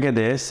have a drink of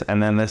this,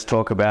 and then let's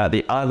talk about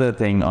the other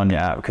thing on your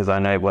app, because I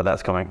know where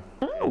that's coming.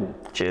 Ooh.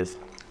 Cheers.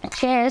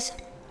 Cheers.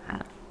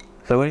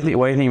 So what do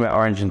you think about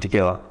orange and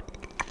tequila?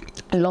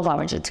 I love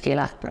orange and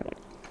tequila.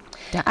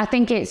 I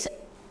think it's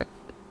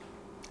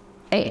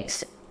I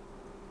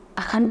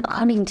can't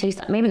even taste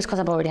that. Maybe it's because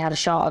I've already had a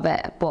shot of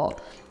it, but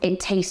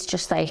it tastes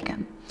just like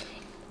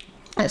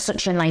it's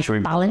such a nice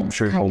balance.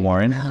 Should we pour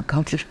more in? Oh,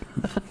 God.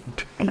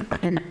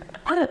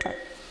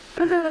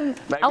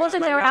 I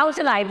wasn't there out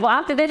tonight, but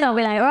after this I'll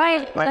be like,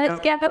 right,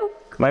 let's go.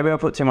 Maybe I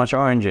put too much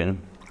orange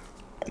in.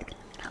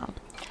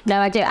 No,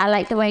 I do. I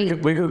like the way...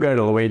 We could go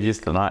to Luigi's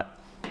tonight.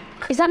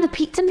 Is that the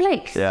pizza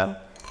place? Yeah.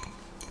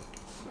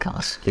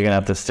 Gosh. You're going to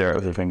have to stir it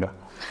with your finger.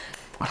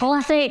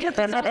 Classic.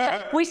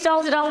 We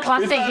started off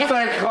classic. It's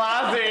so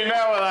classy.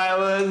 Now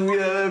let's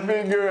get the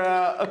finger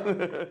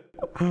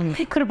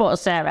out. Could have bought a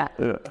Sarah.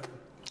 Yeah.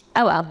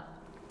 Oh well.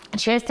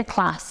 Cheers to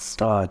class.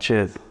 Oh,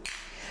 cheers.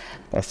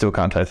 I still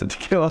can't taste the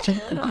tequila.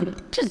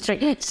 Just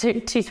drink it.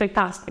 Two sweet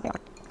past.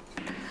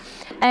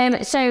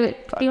 So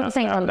the other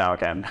thing on... Now I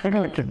can.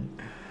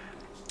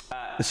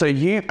 So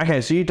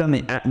you've done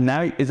the app.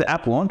 Now, is the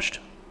app launched?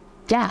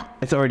 Yeah.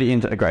 It's already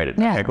integrated.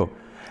 Yeah. Okay, cool.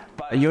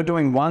 But you're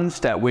doing one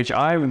step, which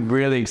I'm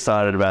really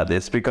excited about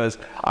this, because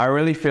I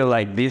really feel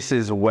like this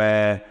is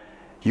where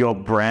your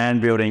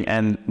brand building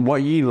and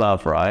what you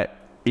love, right,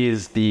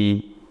 is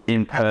the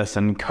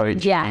in-person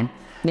coaching.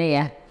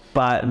 Yeah.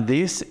 But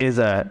this is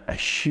a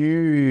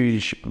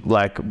huge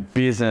like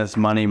business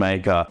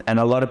moneymaker, and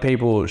a lot of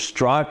people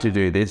strive to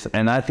do this,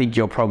 and I think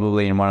you're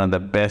probably in one of the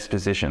best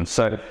positions.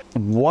 So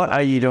what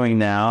are you doing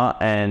now,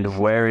 and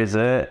where is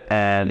it?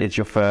 And it's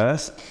your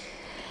first.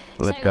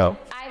 Let's go.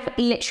 I've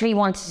literally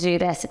wanted to do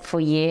this for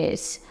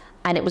years,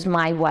 and it was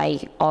my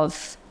way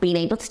of being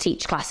able to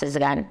teach classes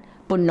again,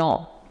 but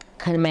not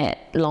commit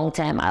long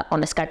term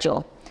on a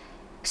schedule.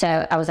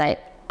 So I was like,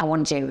 I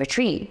want to do a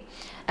retreat.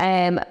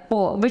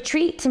 But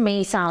retreat to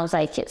me sounds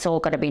like it's all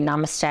got to be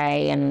namaste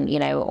and, you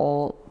know,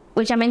 or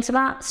which I'm into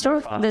that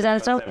stuff. There's other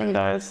stuff.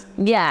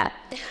 Yeah.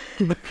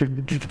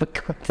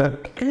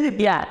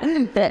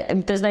 Yeah.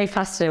 There's no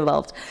fasting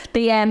involved.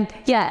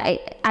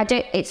 I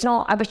don't. It's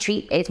not a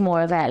retreat. It's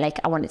more of a like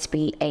I want it to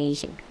be a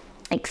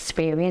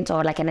experience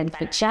or like an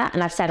adventure.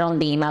 And I've said on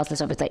the emails and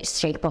stuff, it's like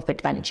shape up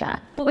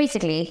adventure. But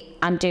basically,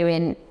 I'm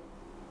doing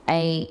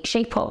a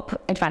shape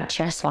up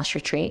adventure /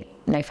 retreat.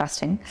 No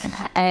fasting.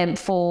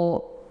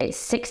 For it's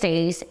 6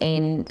 days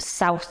in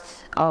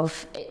south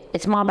of,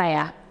 it's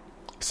Marbella.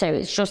 So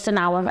it's just an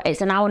hour, it's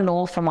an hour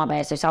north from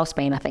Marbella, so South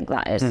Spain, I think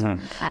that is.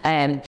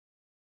 And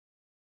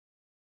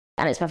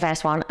it's my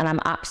first one, and I'm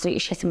absolutely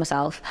shitting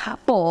myself.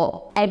 But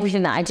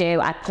everything that I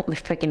do, I put my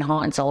freaking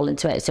heart and soul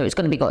into it, so it's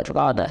going to be good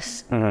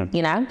regardless,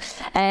 you know?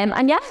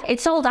 And yeah, it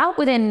sold out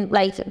within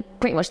like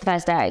pretty much the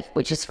first day,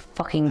 which is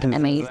fucking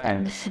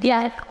amazing.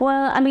 Yeah,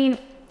 well, I mean,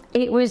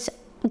 it was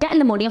getting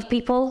the money off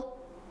people.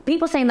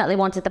 People saying that they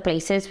wanted the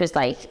places was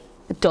like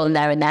done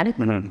there and then.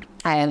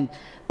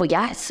 But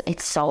yeah,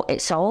 it's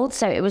sold.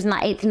 So it was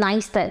it's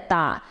nice that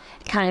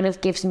kind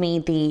of gives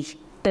me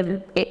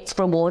it's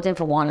rewarding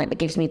for one. It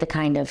gives me the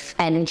kind of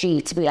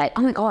energy to be like,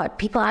 oh my God,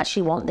 people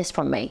actually want this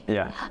from me.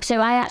 Yeah. So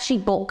I actually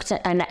booked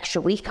an extra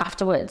week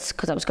afterwards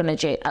because I was going to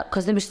do,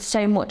 because there was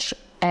so much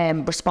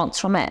response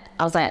from it.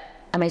 I was like,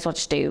 I may as well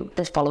just do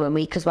this following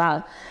week as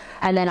well.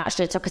 And then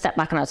actually took a step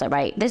back and I was like,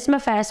 right, this is my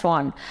first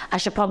one. I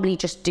should probably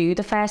just do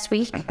the first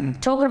week.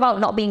 Talking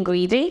about not being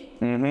greedy.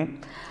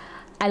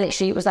 I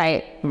literally was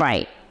like,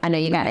 right, I know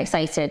you're getting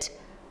excited.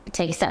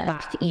 Take a step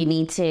back. You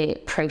need to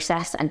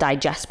process and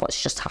digest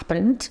what's just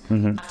happened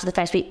after the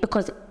first week.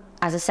 Because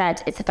as I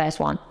said, it's the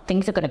first one.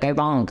 Things are going to go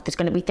wrong. There's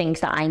going to be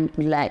things that I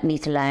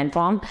need to learn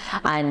from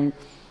and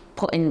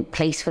put in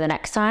place for the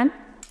next time.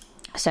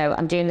 So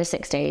I'm doing the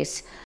 6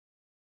 days.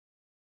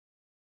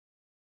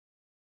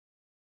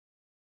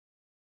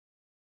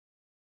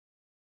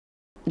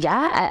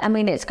 Yeah, I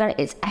mean it's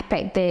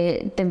epic.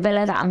 The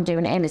villa that I'm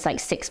doing it in is like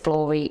 6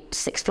 flories.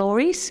 6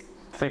 floors?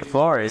 6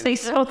 stories.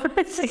 6 stories.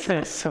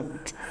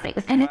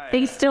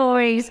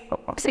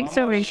 6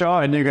 stories.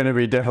 Sure, and you're going to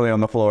be definitely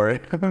on the floor.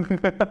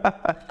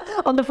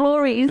 On the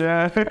flories.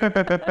 Yeah.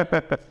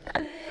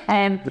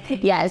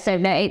 Yeah. So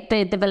no,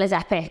 the villa's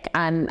epic,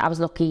 and I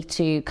was lucky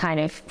to kind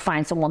of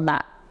find someone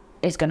that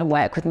is going to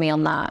work with me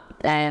on that.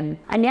 And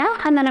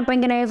yeah, and then I'm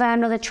bringing over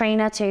another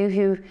trainer too,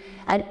 who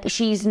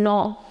she's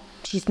not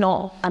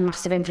a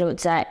massive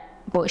influencer,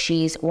 but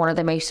she's one of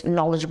the most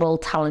knowledgeable,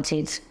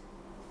 talented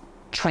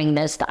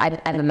trainers that I've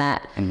ever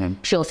met.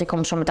 She also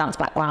comes from a dance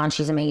background.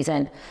 She's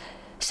amazing.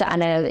 So I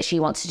know that she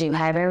wants to do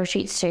her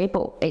retreats too,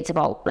 but it's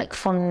about like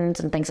funds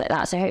and things like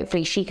that. So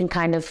hopefully she can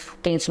kind of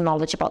gain some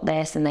knowledge about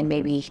this and then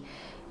maybe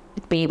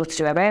be able to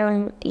do her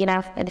own, you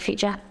know, in the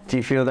future. Do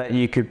you feel that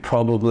you could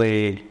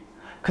probably,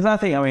 because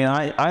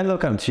I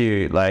look up to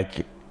you,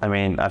 like, I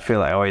mean, I feel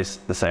like I always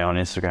say on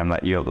Instagram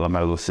that you're my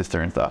little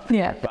sister and stuff.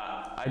 Yeah. But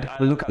I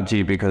look up to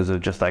you because of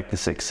just like the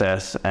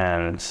success,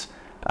 and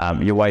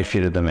you're way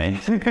fitter than me.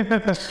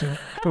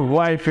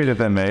 Way fitter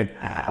than me.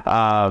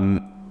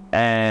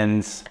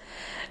 And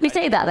we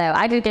say that though.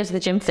 I did go to the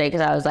gym today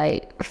because I was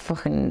like,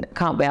 fucking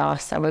can't be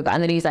arsed.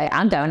 And then he's like,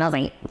 I'm going. I was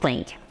like,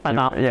 blink.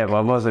 Yeah, well,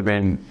 I've also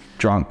been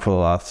drunk for the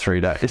last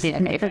 3 days. Yeah,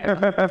 okay,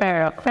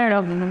 fair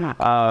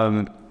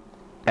enough.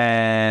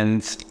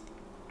 And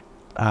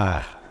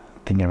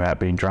thinking about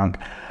being drunk.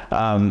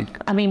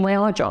 I mean, we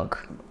are drunk.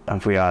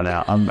 We are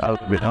now. I'm a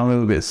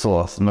little bit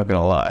sore, so I'm not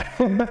gonna lie.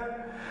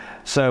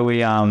 So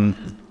we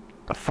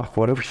fuck,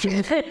 what are we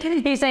doing?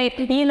 You say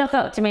you look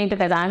up to me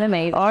because I'm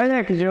amazing. Oh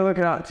yeah, because you're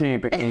looking up to me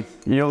because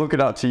you're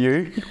looking up to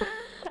you.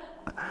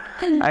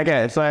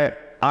 Okay, so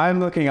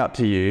I'm looking up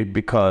to you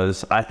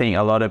because I think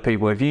a lot of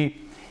people, if you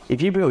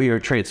build your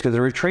retreats, because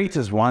the retreats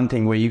is one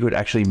thing where you could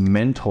actually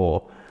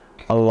mentor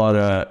a lot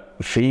of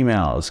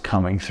females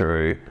coming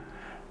through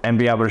and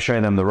be able to show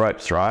them the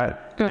ropes, right?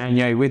 And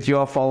you know, with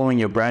your following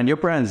your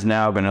brand's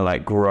now going to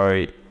like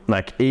grow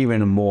like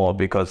even more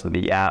because of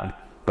the app,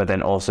 but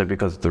then also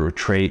because of the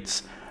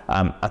retreats.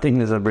 I think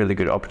there's a really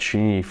good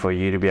opportunity for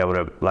you to be able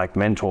to like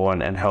mentor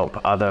and help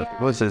other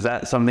people. So is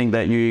that something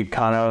that you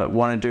kind of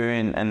want to do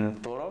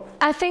and thought of?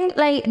 I think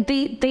like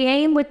the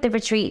aim with the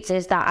retreats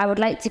is that I would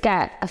like to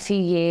get a few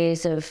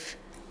years of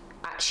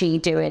actually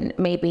doing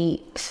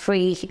maybe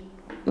 2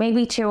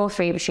 or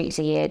 3 retreats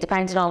a year,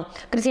 depending on, going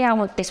to see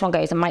how this one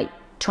goes. I might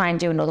try and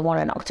do another one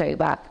in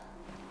October.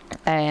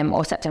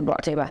 or September,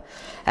 October.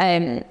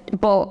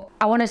 But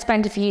I want to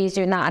spend a few years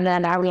doing that, and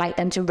then I would like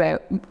them to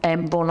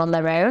run on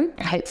their own,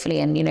 hopefully,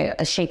 and, you know,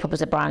 shape up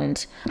as a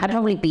brand. I'd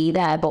probably be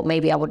there, but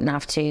maybe I wouldn't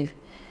have to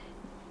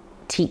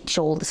teach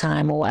all the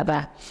time or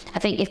whatever. I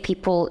think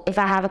if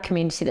I have a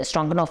community that's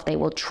strong enough, they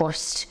will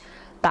trust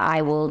that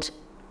I would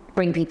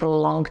bring people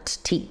along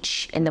to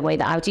teach in the way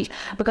that I would teach.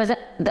 Because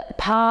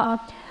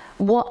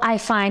what I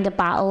find a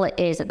battle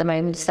is at the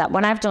moment is that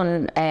when I've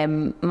done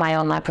my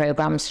online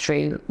programs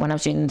when I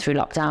was doing them through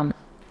lockdown,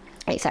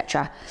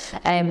 etc.,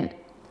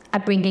 I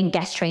bring in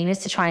guest trainers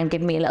to try and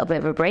give me a little bit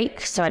of a break,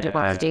 so I don't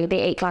have to do the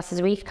 8 classes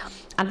a week.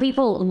 And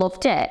people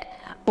loved it,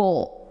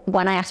 but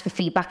when I ask for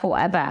feedback or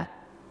whatever,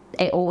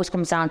 it always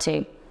comes down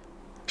to,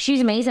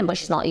 she's amazing, but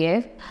she's not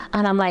you.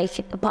 And I'm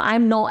like, but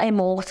I'm not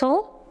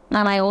immortal.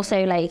 And I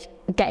also like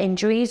get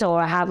injuries, or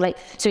I have like,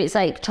 so it's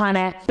like trying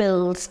to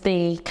build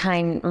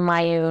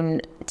my own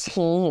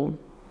team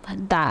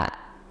that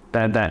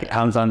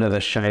comes under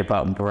the Shape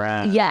Up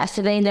brand. Yeah,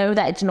 so they know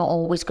that it's not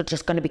always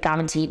just going to be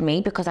guaranteed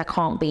me, because I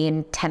can't be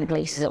in 10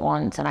 places at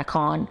once, and I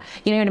can't,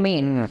 you know what I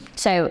mean?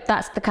 So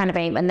that's the kind of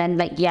aim. And then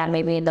like, yeah,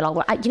 maybe in the long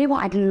run, you know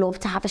what, I'd love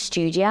to have a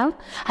studio.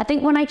 I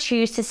think when I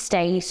choose to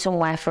stay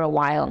somewhere for a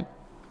while,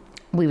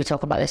 we were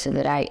talking about this the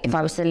other day, if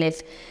I was to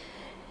live,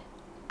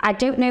 I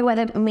don't know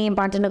whether me and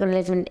Brandon are going to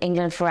live in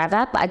England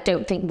forever, but I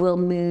don't think we'll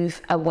move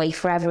away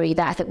forever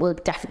either. I think we'll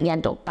definitely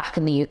end up back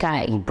in the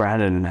UK.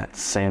 Brandon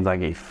seems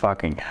like he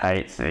fucking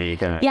hates the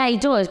UK. Yeah, he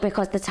does,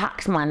 because the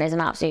tax man is an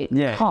absolute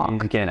cock.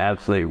 He's getting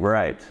absolutely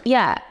raped.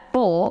 Yeah,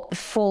 but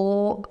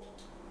for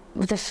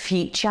the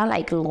future,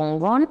 like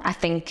long run, I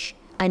think...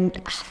 I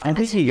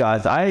think you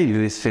guys, I have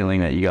this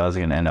feeling that you guys are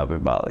going to end up in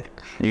Bali.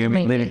 You're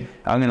going to be living...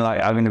 I'm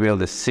going to be able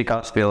to sick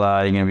up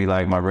Spiller. You're going to be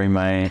like my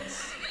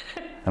roommates.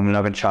 I'm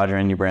not going to charge her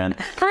any brand.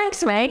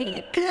 Thanks,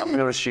 mate. I'm going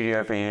to a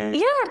studio for you.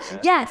 Yeah.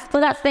 Yes. But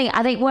that's the thing.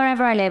 I think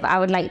wherever I live, I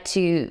would like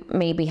to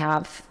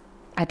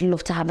I'd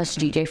love to have a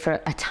studio for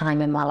a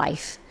time in my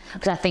life.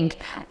 Because I think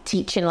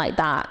teaching like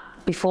that,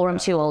 before I'm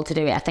too old to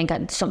do it, I think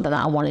it's something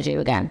that I want to do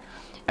again.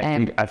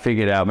 I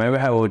figured out. Remember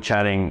how we were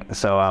chatting?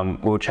 So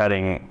we were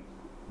chatting,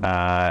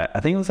 I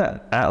think it was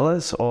at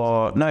Atlas,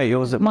 or no, it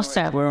was at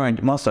Mosto. We were in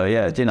Mosto,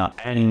 yeah, dinner.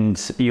 And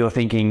you're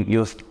thinking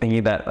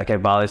that, okay,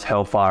 Bali's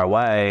hell far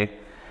away,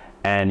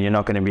 and you're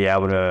not going to be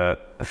able to,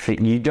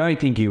 you don't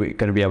think you're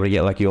going to be able to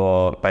get like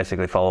your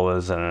basically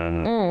followers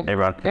and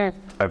everyone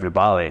over to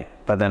Bali.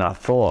 But then I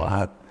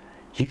thought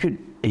you could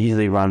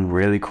easily run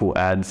really cool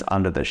ads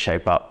under the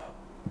Shape Up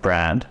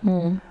brand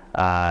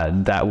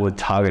that would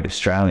target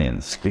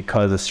Australians,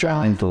 because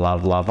Australians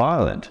love Love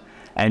Island.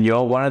 And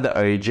you're one of the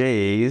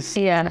OGs,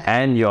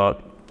 and you're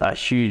a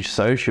huge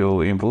social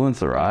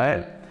influencer,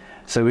 right?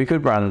 So we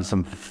could run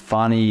some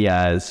funny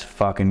as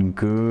fucking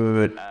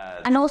good.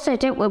 And also,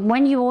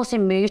 when you also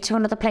move to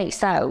another place,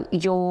 though,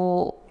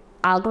 your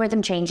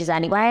algorithm changes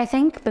anyway, I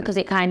think, because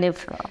it kind of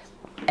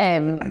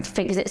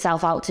figures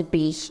itself out to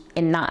be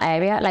in that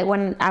area. Like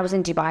when I was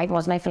in Dubai,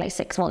 wasn't I, for like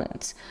 6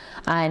 months?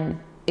 And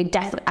it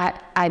definitely,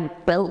 I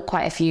built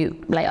quite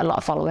a lot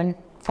of following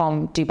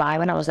from Dubai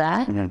when I was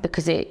there,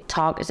 because it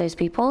targets those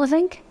people, I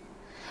think.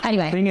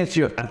 Anyway, I think it's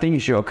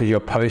because you're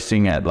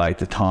posting at like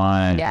the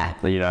time,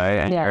 you know,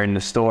 and you're in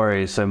the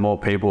stories, so more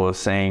people are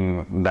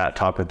seeing that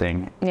type of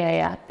thing.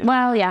 Yeah.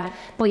 Well, yeah,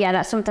 but yeah,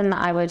 that's something that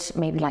I would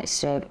maybe like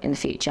to do in the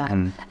future.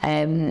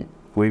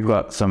 We've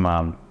got some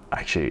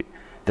actually.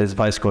 There's a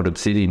place called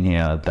Obsidian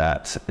here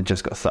that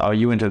just got. Oh,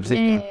 you went to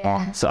Obsidian?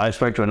 Yeah. So I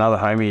spoke to another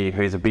homie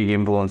who's a big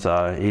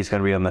influencer. He's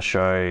going to be on the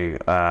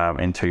show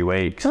in 2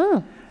 weeks,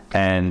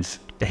 and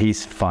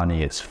he's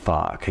funny as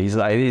fuck. He's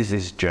like, he's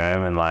this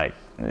German like.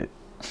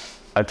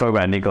 I talk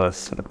about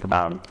Nicholas.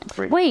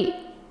 Wait,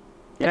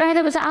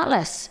 that was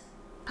Atlas.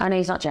 Oh no,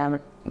 he's not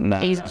German. No,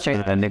 he's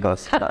true.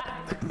 Nicholas.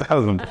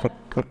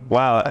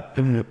 Wow.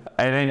 And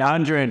then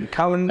Andrew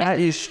coming at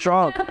you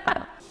strong.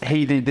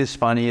 He did this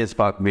funny as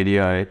fuck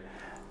video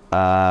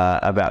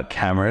about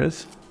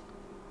cameras.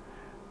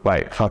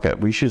 Wait, fuck it.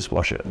 We should just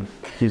watch it.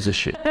 Here's the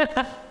shit.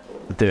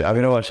 Dude, I'm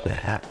gonna watch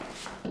that.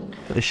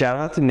 Shout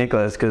out to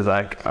Nicholas, because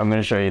like I'm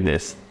gonna show you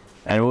this.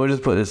 And we'll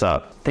just put this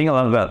up. The thing I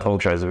love about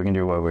talk shows is we can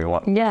do whatever we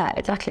want. Yeah,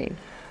 exactly.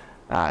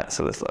 Alright,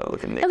 so let's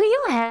look at Nick. Look at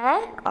your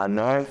hair. I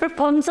know.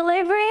 Rapunzel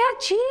over here.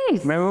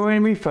 Jeez. Remember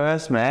when we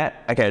first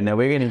met? Okay, now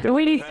we're gonna do.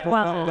 We need.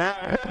 Well.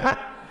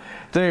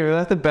 Dude,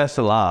 that's the best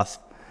to last.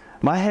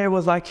 My hair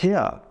was like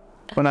here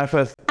when I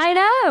first. I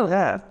know.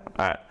 Yeah.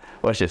 Alright,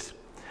 watch this.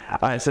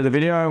 Alright, so the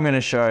video I'm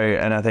gonna show,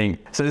 and I think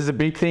so. There's a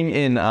big thing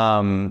in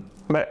I don't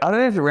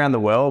know if it's around the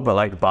world, but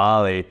like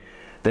Bali.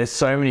 There's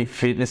so many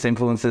fitness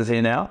influencers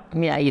here now.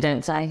 Yeah, you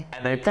don't say.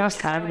 And they're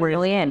kind of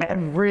really in.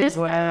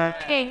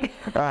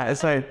 Alright,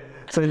 so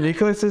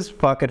Nicholas is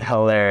fucking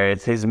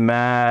hilarious. He's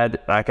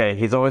mad. Okay,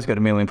 he's always got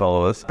 1 million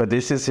followers. But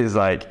this is his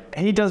like,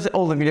 he does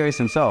all the videos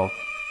himself.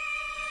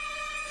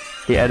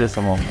 He edits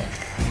them all.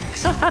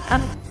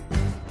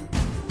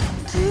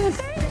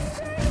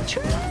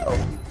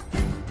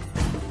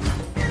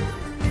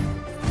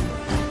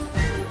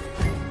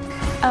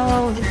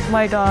 Oh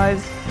my God.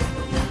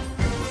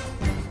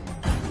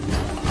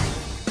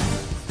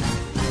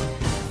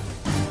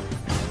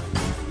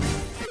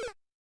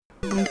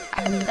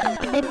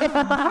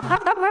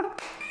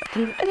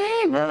 Yes,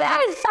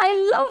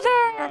 I love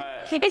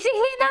it. Is it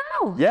here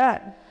now?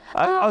 Yeah.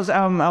 I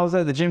was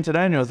at the gym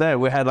today and I was there.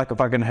 We had like a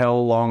fucking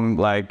hell long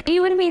like.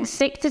 You would have been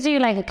sick to do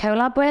like a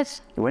collab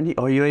with. When do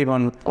you leave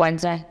on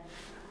Wednesday?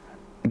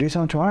 Do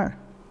something tomorrow.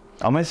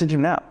 I'll message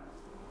him now.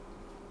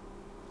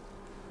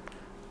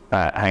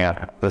 Alright, hang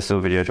on. Let's do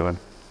a video join.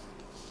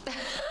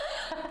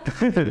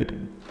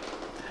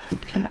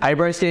 Hey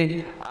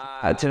broski.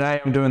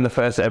 Today I'm doing the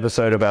first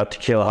episode about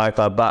Tequila High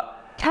Club, but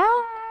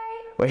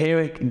we're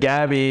here with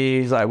Gabby.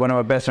 He's like one of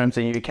my best friends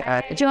in the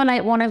UK. Do you want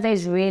like one of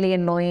those really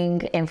annoying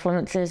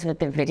influencers with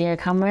the video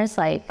cameras?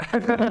 Like,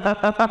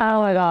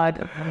 oh my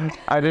God.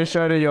 I just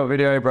showed her your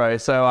video, bro.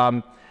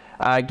 So,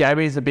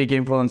 Gabby's a big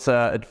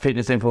influencer,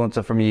 fitness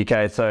influencer from the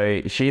UK.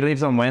 So she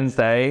leaves on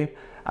Wednesday.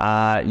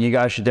 You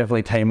guys should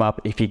definitely team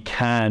up if you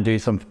can do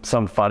some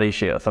funny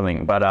shit or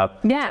something. But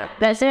yeah,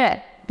 that's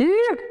it.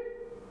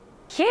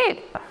 Cute.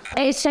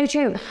 It's so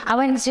true. I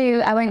went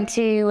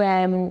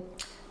to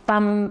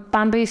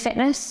Bamboo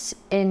Fitness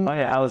in. Oh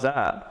yeah, how was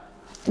that?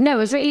 No, it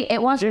was really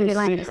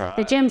nice. Right?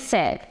 The gym's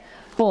sick,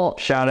 but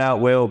shout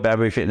out Will,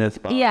 Bamboo Fitness.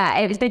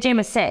 Yeah, the gym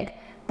is sick,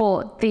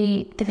 but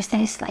there was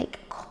this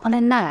like couple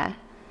in there,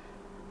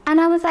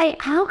 and I was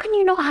like, how can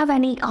you not have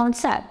any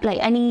concept, like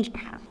any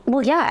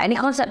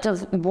concept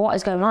of what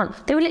is going on?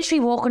 They were literally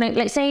walking out,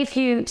 like say if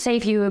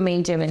you and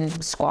me doing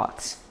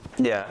squats.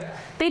 Yeah.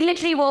 They'd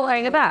literally walk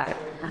around the back,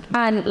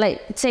 and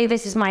like say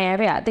this is my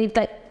area. They'd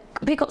like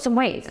pick up some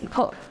weights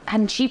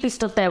and she'd be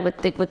stood there with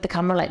the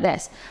camera like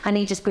this, and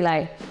he'd just be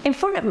like in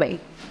front of me,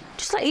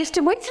 just like used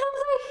to weights, and I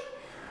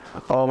was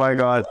like, oh my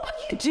God, what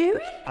are you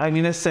doing? I'm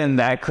gonna send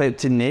that clip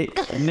to Nick.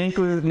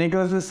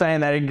 Nicholas was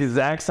saying that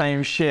exact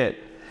same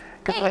shit.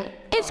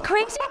 It's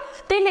crazy.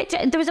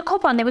 There was a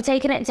couple and they were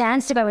taking it down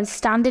to go and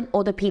stand in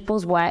other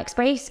people's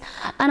workspace,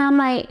 and I'm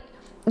like,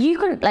 you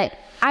can like,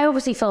 I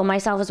obviously film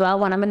myself as well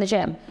when I'm in the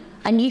gym,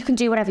 and you can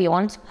do whatever you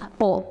want,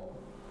 but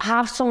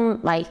have some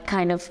like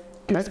kind of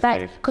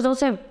respect. Because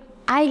also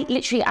I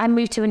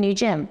moved to a new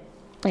gym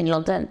in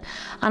London,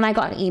 and I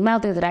got an email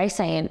the other day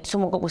saying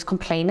someone was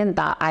complaining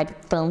that I'd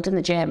filmed in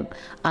the gym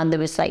and there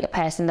was like a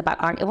person in the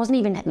background. It wasn't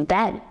even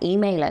them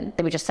emailing,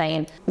 they were just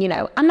saying, you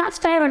know, and that's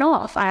fair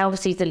enough. I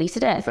obviously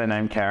deleted it. Is their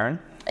name Karen?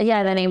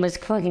 Yeah, their name was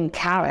fucking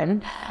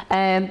Karen.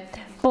 And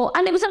it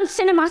was on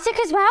cinematic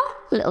as well,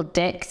 little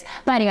dicks.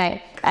 But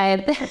anyway,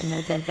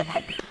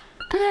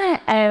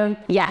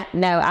 yeah,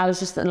 no, I was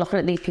just looking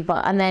at these people,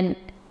 and then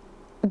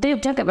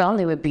don't get me wrong,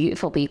 they were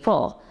beautiful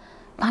people.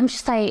 I'm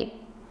just like,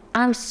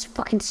 I'm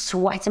fucking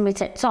sweating my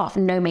tits off,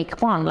 no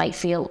makeup on, like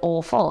feel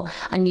awful.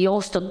 And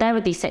you're stood there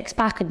with your six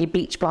pack and your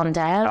bleach blonde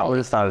hair. I would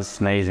have started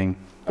sneezing.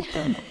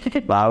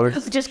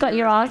 Just got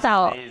your arse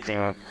out.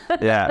 Sneezing.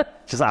 Yeah,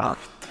 just like,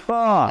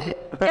 oh.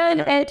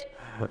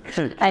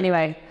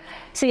 Anyway,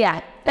 so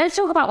yeah, let's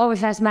talk about when we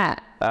first met.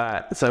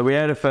 So we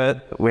had a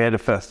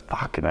first,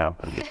 fucking hell.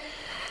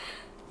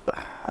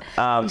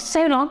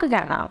 So long ago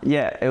now.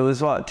 Yeah, it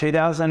was what,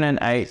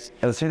 2008?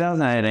 It was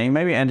 2018,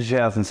 maybe end of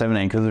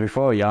 2017, because it was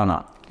before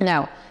Yana.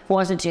 No, it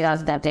wasn't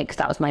 2017 because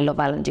that was my Love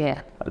Island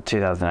year.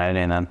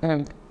 2018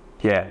 then.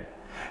 Yeah.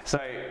 So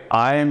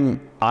I'm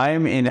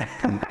in.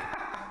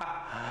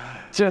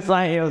 Just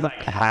like it was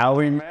like how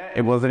we met.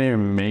 It wasn't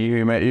even me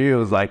who met you. It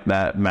was like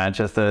that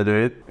Manchester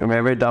dude.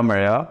 Remember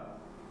Maria?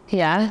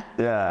 Yeah.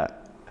 Yeah.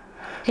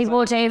 He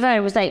walked over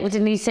and was like,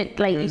 didn't he sit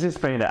like? It was just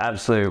being an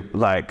absolute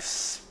like.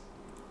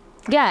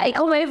 Yeah, he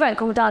come over and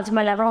come down to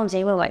my level on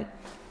table like,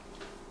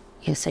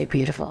 you're so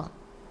beautiful.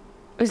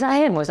 Was that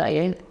him? Was that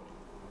you?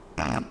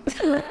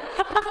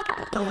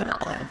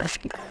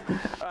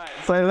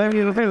 So let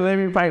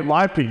me paint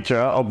my picture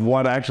of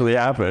what actually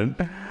happened.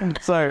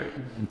 So,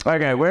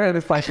 okay, we're at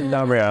this place in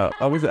Dumbarton.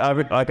 I'm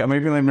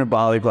even living in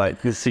Bali for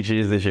like 6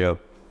 years this year.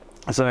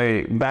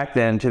 So back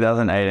then,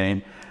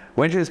 2018,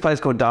 went to this place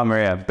called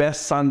Dumbarton.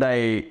 Best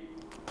Sunday.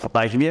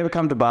 Like, if you ever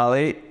come to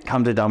Bali,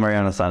 come to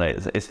Dumbarton on a Sunday.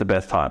 It's the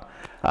best time.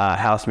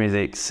 House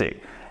music,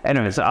 sick.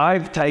 Anyway, so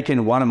I've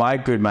taken one of my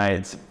good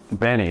mates,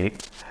 Benny,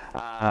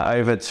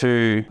 over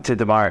to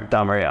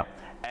Dumbarton.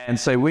 And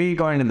so we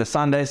got into the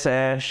Sunday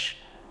sesh,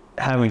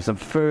 having some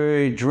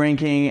food,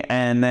 drinking,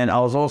 and then I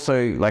was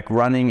also like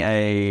running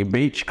a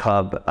beach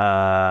club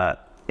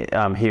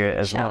here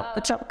as well.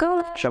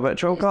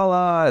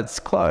 Chocola, it's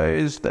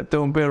closed. They're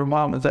doing better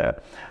remarks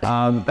there.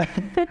 And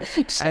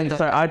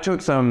so I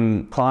took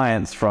some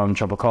clients from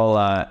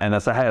Chocola and I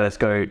said, hey, let's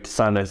go to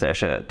Sunday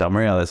sesh at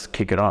Dumbarton, let's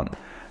kick it on.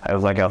 It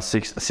was like our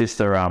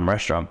sister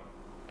restaurant.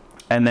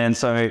 And then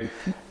so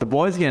the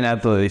boys getting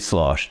absolutely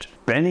sloshed.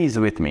 Benny's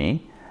with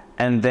me.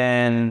 And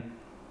then,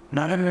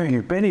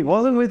 no, Benny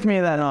wasn't with me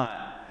that night.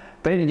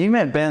 Benny, we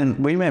met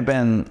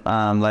Ben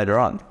later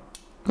on.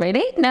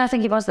 Really? No, I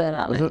think he was there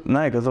that night.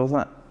 No, because I was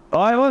not. Oh,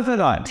 I was that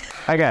night.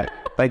 Okay,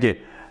 thank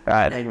you. All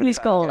right. Please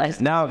call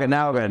us. Now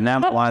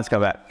my lines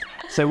come back.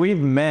 So we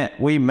met,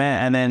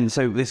 and then,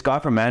 so this guy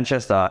from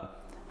Manchester,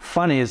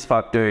 funny as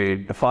fuck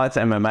dude, fights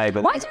MMA,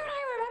 but... Why don't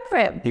I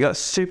remember him? He got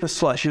super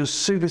slut. She was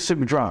super,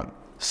 super drunk.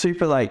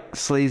 super like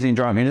sleazy and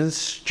drunk. And it's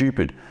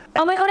stupid.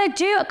 Oh my God, I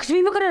do, because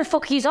we were going to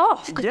fuck you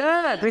off.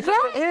 Yeah, because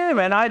of him,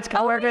 and I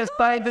can't work and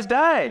stay this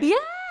day. Yeah.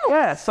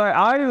 Yeah, so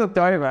I looked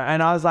over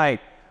and I was like,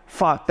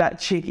 fuck, that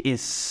chick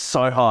is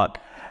so hot.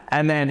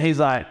 And then he's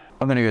like,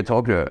 I'm gonna go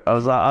talk to her. I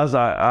was like, all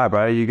right,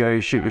 bro, you go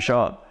shoot your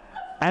shot.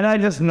 And I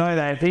just know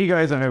that if he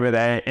goes over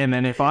there, and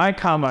then if I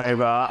come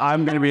over,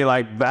 I'm gonna be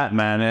like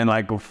Batman and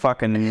like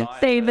fucking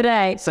Save the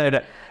day. So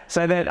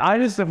that I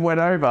just went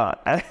over,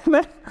 and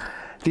then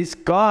this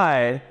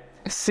guy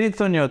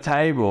sits on your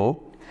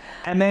table,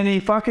 and then he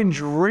fucking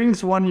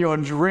drinks one of your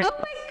drinks. Oh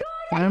my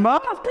God, Remember? I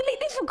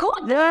completely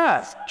forgot.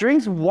 Yeah,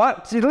 drinks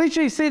what? He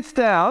literally sits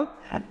down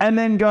and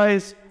then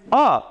goes,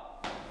 oh,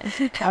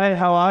 hey,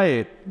 how are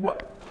you?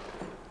 What?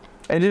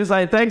 And just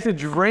like takes a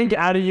drink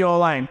out of your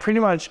lane, pretty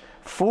much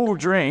full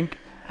drink.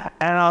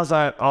 And I was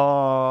like,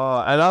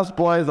 oh, and us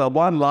boys are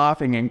one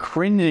laughing and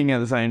cringing at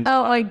the same time.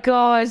 Oh my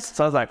God.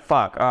 So I was like,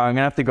 fuck, I'm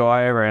gonna have to go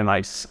over and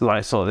like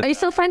sort Are this. you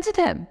still friends with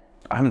him?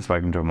 I haven't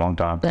spoken to him in a long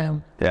time.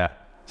 No. Yeah,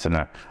 so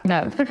no.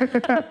 No.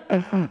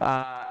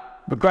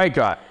 But great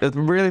guy. It's a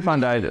really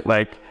fun day.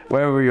 Like,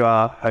 wherever you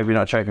are, hope you're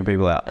not choking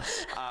people out.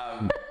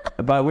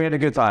 But we had a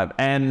good time.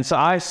 And so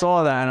I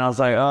saw that and I was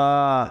like,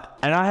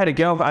 and I had a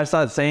girl, I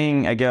started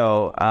seeing a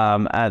girl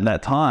at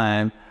that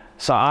time.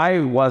 So I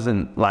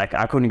wasn't like,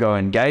 I couldn't go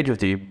engage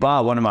with you,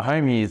 but one of my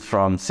homies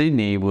from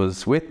Sydney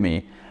was with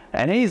me.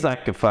 And he's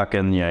like a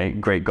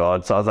fucking, Greek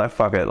god. So I was like,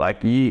 fuck it.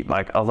 Like, I was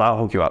like, I'll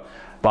hook you up.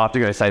 But I have to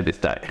go save this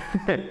day.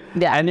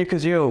 Yeah. And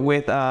because you're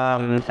with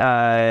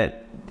Niami.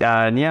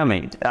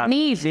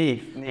 Neve.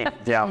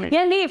 Niami.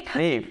 Yeah,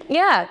 Neve.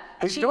 Yeah.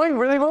 She's doing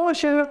really well.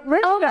 She's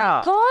rich Oh now.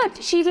 my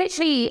God. She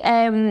literally,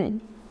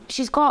 I'm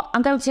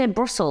going to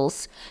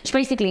Brussels.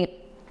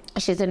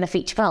 She's in a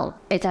feature film.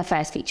 It's her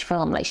first feature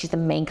film. Like, she's the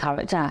main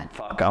character.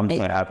 Fuck, I'm so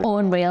happy.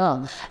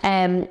 Unreal.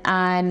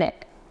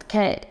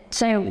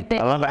 So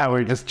I love how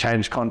we just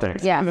changed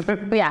context. yeah. We'll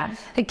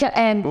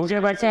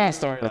get back to the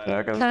story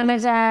later.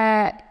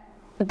 Canada,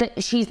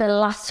 she's the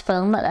last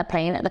film that they're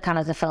playing at the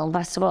Canada Film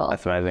Festival.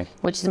 That's amazing.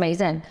 Which is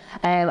amazing.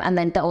 And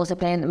then they're also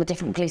playing them at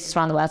different places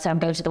around the world. So I'm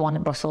going to the one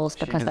in Brussels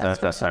because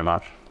That's so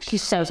much.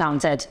 she's so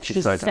talented.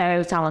 She's so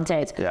so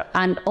talented. Yeah.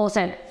 And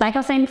also, like I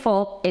was saying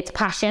before, it's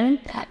passion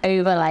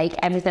over like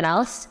everything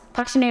else.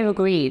 Passion over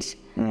greed.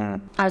 I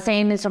was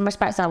saying in some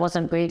respects I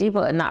wasn't greedy,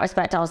 but in that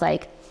respect I was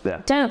like,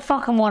 don't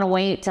fucking want to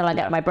wait till I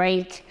get my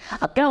break.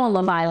 I'll go on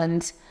Love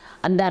Island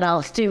and then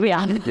I'll do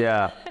reality.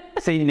 Yeah.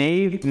 See,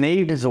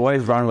 Neve has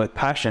always run with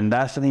passion.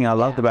 That's the thing I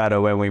loved about her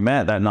when we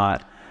met that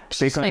night.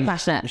 She's so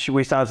passionate.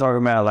 We started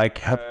talking about like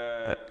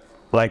her,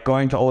 like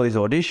going to all these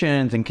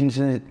auditions and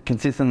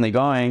consistently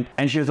going,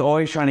 and she was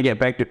always trying to get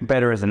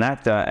better as an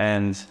actor.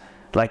 And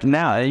like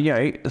now,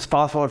 it's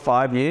fast forward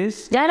 5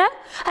 years. Yeah,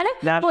 I know.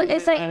 Now But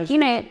it's like,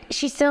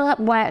 she still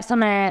works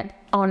on her,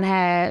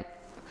 I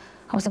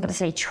wasn't going to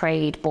say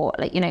trade, but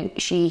like,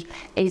 she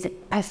is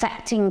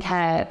perfecting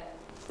her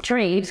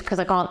trade, because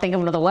I can't think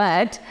of another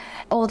word,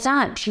 all the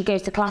time. She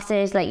goes to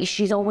classes, like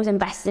she's always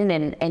investing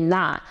in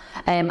that,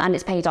 and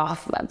it's paid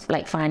off,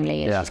 like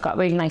finally. Yeah. She's got a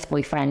really nice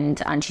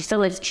boyfriend, and she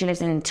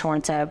lives in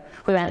Toronto.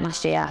 We went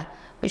last year,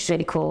 which is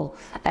really cool.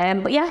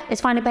 But yeah,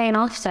 it's finally paying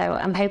off, so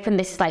I'm hoping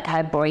this is like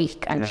her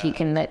break and she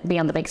can be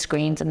on the big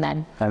screens and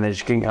then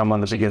she can come on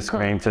the biggest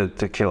screen to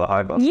Tequila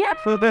High Club.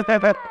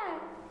 yeah.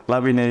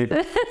 Love you,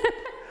 Neve.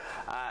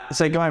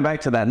 So going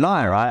back to that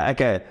night, right?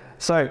 Okay.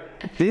 So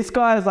this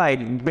guy's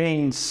like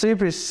being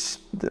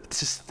just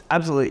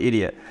absolute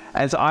idiot.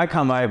 And so I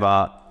come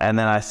over and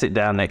then I sit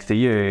down next to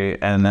you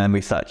and then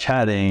we start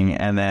chatting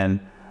and then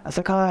I was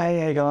like, oh,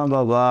 hey, how you going,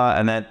 blah, blah.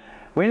 And then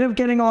we ended up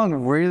getting along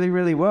really,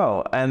 really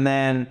well. And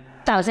then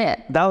That was it.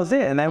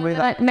 And then we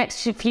Like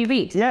next few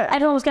weeks. Yeah.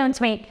 Everyone was going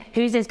to me,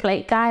 who's this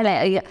Blake guy?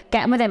 Like,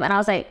 get him with him. And I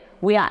was like,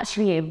 we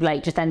actually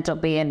like just ended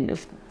up being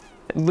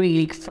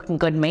really fucking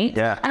good mates.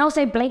 Yeah. And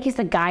also Blake is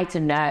the guy to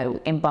know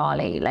in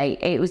Bali.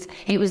 Like it was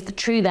the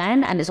true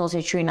then, and it's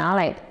also true now.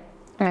 Like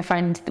my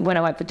friend, when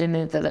I went for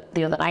dinner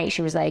the other night,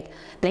 she was like,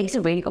 Blake's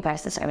a really good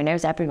person, so he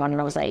knows everyone.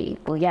 And I was like,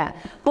 well, yeah.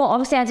 But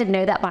obviously I didn't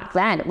know that back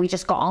then. We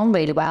just got on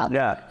really well.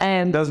 Yeah.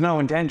 There was no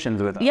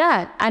intentions with it.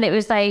 Yeah. And it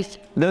was like,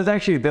 There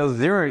was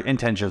zero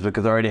intentions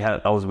because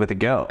I was with a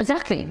girl.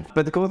 exactly.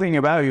 But the cool thing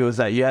about you was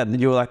that you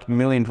were like 1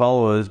 million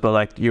followers, but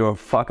like you're a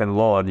fucking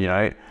lord,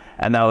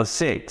 and that was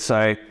sick.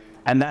 So,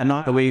 and that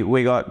night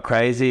we got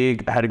crazy,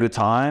 had a good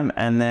time,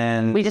 and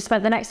then We just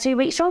spent the next 2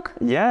 weeks drunk.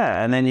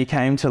 yeah, and then you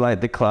came to like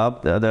the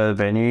club, the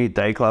venue,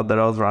 day club that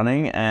I was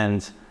running,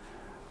 and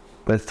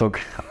let's talk.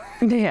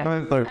 Yeah.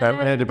 Let's talk about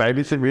we had to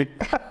babysit me.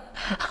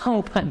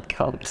 Oh my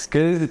God.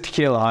 Because it's a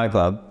Tequila High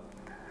Club.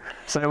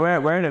 So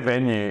we're in a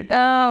venue.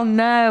 Oh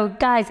no,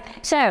 guys.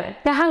 So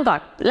now hang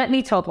on, let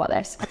me talk about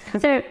this.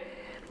 So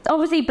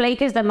obviously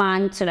Blake is the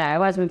man to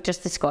know, as we've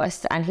just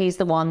discussed, and he's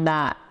the one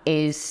that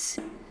is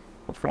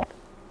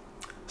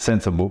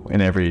Sensible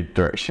in every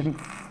direction.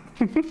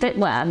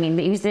 well, I mean,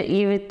 he was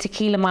a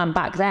tequila man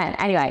back then.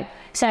 Anyway,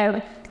 so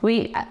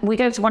we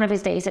go to one of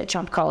his days at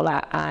Trump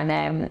Cola,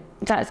 and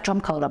that's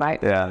Trump Cola,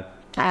 right? Yeah.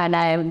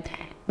 And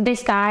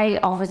this guy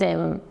offers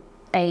him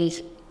a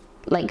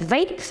like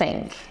vape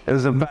thing, It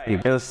was a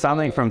vape. It was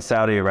something from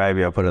Saudi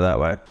Arabia, put it that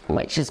way.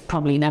 which is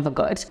probably never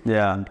good.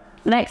 Yeah.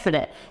 Next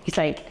minute, he's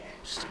like,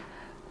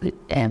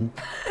 No,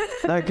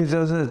 because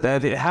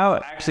how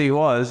it actually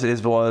was who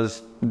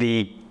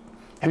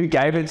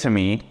gave it to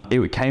me,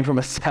 it came from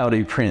a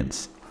Saudi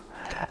prince.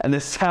 And the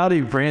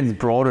Saudi prince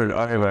brought it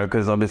over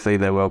because obviously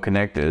they're well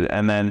connected.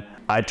 And then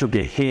I took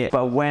a hit.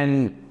 But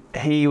when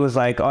he was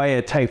like, oh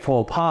yeah, take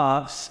 4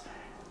 puffs,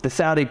 the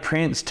Saudi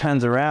prince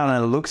turns around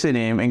and looks at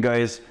him and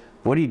goes,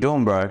 what are you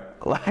doing, bro?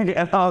 Like,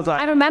 and I was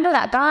like, I remember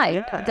that guy.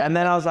 yeah. And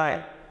then I was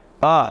like,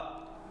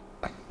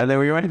 and then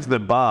we went to the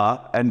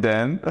bar and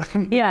then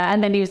Yeah,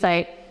 and then he was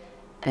like,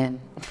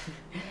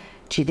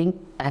 do you think,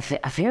 I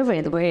feel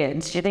really weird.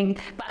 Do you think,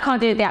 but I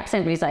can't do the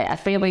accent, but he's like, I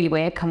feel really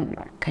weird.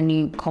 Can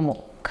you come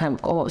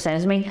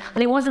upstairs with me?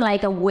 And it wasn't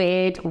like a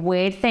weird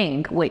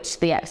thing, which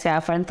the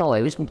ex-girlfriend thought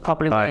it was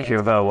probably weird.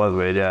 It was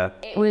weird, yeah.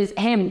 It was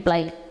him,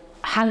 like,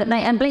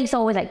 and Blake's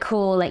always like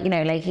cool, like, you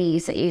know, like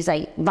he's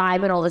like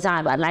vibing all the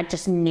time, but I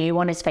just knew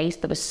on his face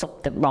there was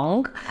something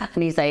wrong.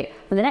 And he's like,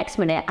 for the next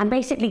minute, I'm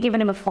basically giving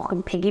him a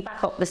fucking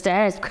piggyback up the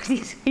stairs because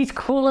he's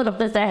crawling up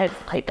the stairs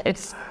like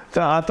this.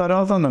 So I thought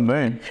I was on the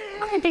moon.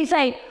 And he's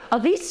like, are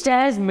these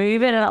stairs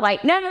moving? And I'm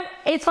like, no,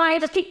 it's fine,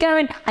 just keep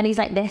going. And he's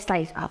like this,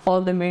 like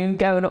on the moon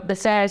going up the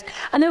stairs.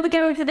 And then we're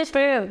going to this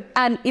room.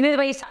 And you know the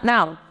way he sat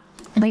now?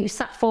 Like he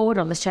sat forward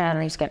on this chair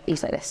and he's like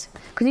this.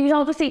 Because he was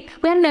obviously,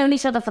 we hadn't known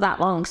each other for that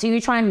long, so he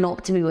was trying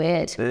not to be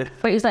weird. Yeah.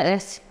 But he was like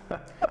this.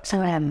 So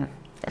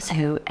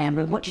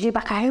what did you do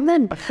back home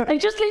then? I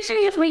just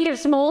literally just making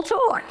small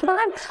talk.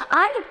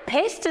 I'm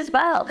pissed as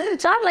well.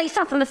 So I'm like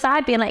sat on the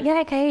side being like,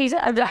 yeah, okay,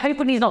 I'm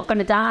hoping he's not going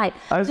to die.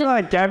 I was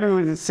like, Gabby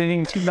was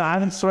sitting,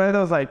 I swear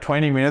there was like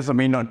 20 minutes of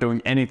me not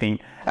doing anything.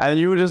 And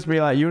you would just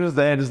be like, you were just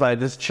there,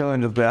 just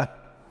chilling, just there.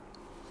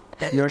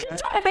 You're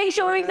Just trying to make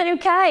sure he's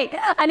okay.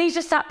 And he's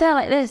just sat there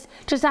like this,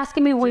 just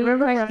asking me, we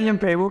remember having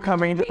people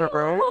coming into the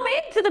room? come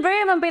into the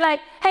room and be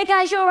like, hey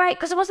guys, you all right?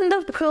 Because there wasn't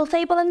the pool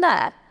table in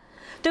there.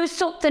 There was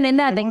something in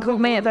there. They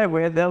come in. That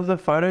weird. There was a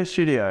photo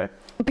studio.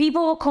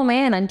 People will come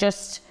in and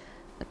just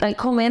like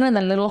come in and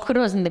then look at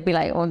us and they'd be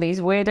like, "Oh, these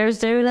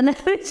weirdos do." And then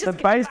it's So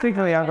just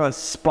basically, I got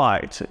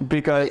spiked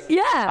because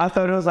I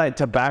thought it was like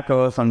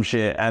tobacco or some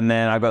shit, and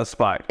then I got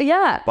spiked.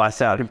 Yeah. By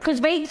Saudi.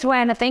 Because vapes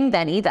weren't a thing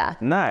then either.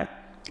 No.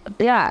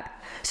 Yeah.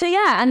 So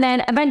yeah, and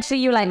then eventually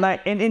you were like,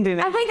 Like in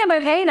Indonesia. I think I'm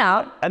okay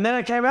now. And then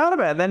I came out of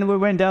it. And then we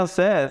went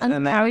downstairs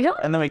And carried on.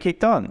 And then we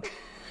kicked on.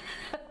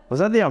 Was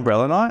that the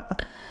umbrella night?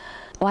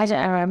 Why don't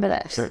I remember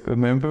this?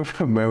 Remember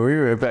when we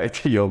were back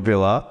to your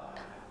villa?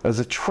 It was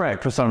a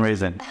trek for some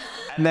reason.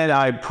 And then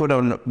I put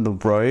on the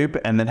robe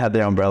and then had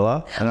the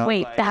umbrella. And I was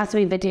Wait, like, there has to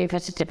be video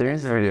footage of there this.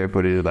 is a video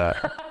footage of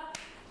that.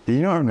 Do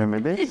you not remember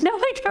this? No,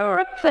 I don't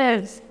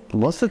remember this.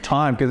 What's the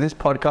time? Because this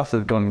podcast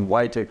has gone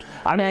way too...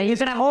 I No, mean, you're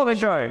it's gonna a horror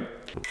show.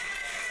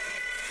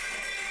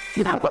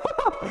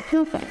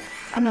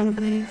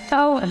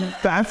 Oh,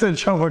 That's a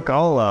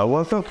Coca-Cola.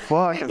 What the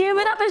fuck? yeah,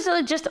 but that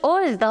was just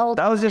us the whole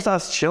That was just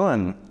us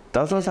chilling.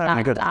 That was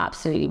happening. That's Good.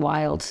 absolutely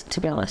wild, to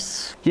be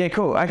honest. Yeah,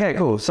 cool. Okay,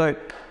 cool. So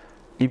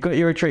you've got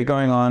your retreat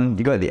going on.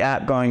 You've got the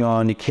app going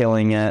on. You're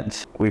killing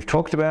it. We've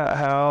talked about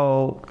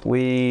how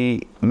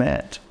we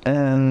met.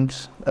 And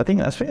I think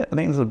that's it. I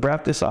think let's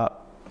wrap this up.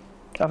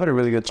 I've had a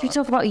really good Should we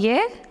time. talk about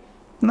you?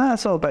 No,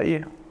 it's all about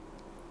you.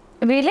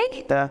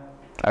 Really? Yeah.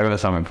 I got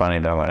something funny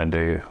that I want to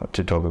do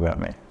to talk about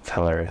me. It's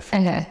hilarious.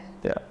 Okay.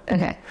 Yeah.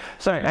 Okay.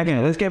 So, okay,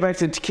 let's get back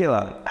to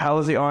tequila. How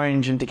was the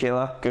orange in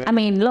tequila? Good. I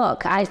mean,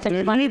 look, I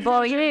said money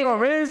for you. got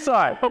really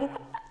inside.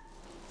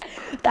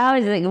 That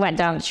was the thing that went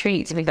down the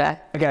street, to be fair.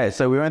 Okay,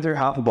 so we went through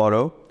half a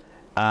bottle.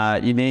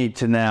 You need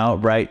to now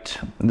rate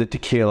the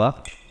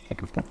tequila.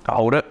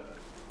 Hold it.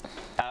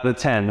 Out of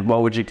 10,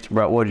 what would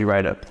you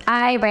rate it?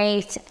 I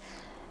rate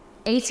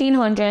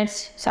 1800.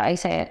 So I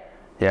say it.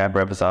 Yeah,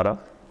 Reposado.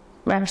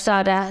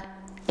 Reposado,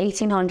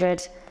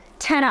 1800.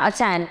 10 out of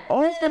 10.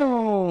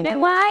 Oh. You know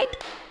why?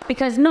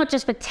 Because not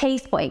just for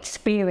taste, but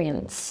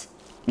experience.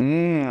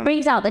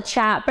 Brings out the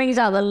chat, brings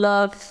out the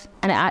love,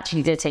 and it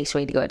actually did taste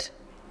really good.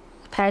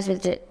 Paired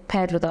with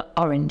the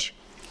orange.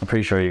 I'm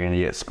pretty sure you're going to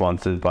get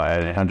sponsored by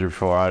 800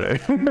 before I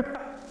do.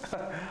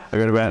 I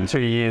got about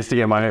 2 years to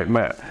get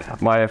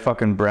my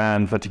fucking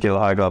brand for Tequila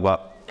High Club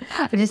up.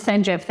 I'll just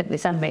send you everything they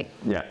send me.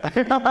 Yeah.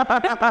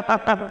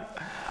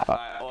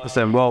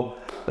 Awesome. Well,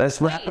 let's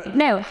wrap it.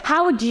 No,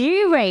 how would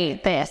you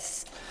rate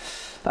this?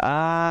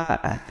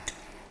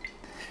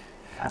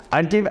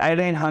 I'd give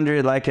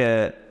 1800 like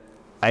a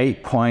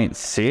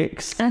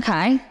 8.6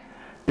 Okay.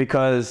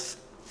 because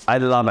I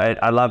love it.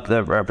 I love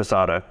the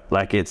Reposado.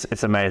 Like it's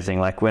amazing.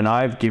 Like when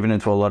I've given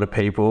it to a lot of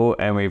people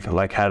and we've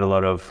like had a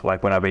lot of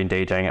like when I've been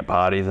DJing at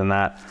parties and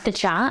that. The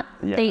chat,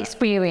 Yeah. the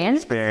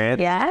experience.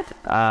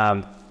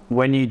 Yeah.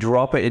 When you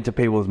drop it into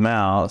people's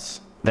mouths,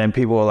 then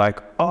people are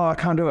like, "Oh, I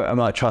can't do it." I'm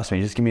like, "Trust me,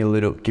 just give me a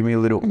little."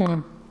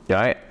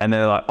 Right? And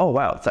they're like, "Oh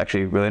wow, it's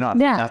actually really nice."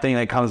 Yeah. And I think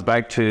that comes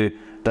back to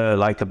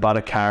the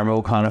butter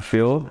caramel kind of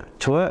feel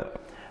to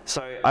it.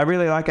 So I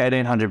really like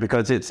 1800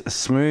 because it's a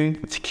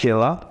smooth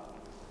tequila.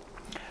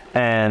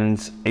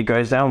 and it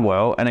goes down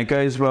well, and it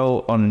goes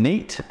well on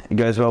neat. It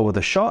goes well with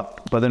a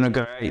shot, but then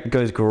it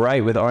goes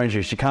great with orange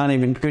juice. You can't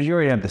even, because you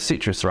already have the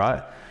citrus,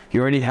 right?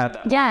 You already have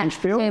that orange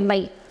feel. So it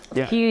might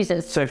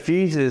fuses. So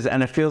fuses,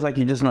 and it feels like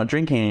you're just not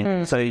drinking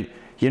it. So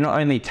you're not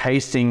only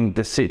tasting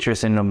the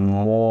citrus in a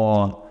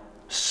more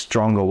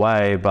stronger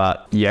way,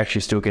 but you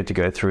actually still get to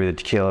go through the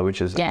tequila, which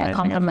is it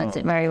complements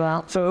it very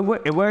well. So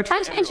it works.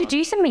 Thanks for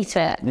introducing me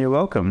to it. You're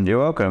welcome. You're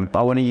welcome.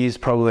 I want to use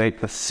probably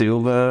the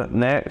silver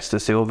next, the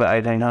silver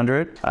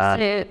 1800.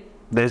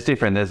 There's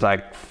different. There's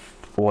like,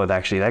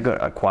 actually they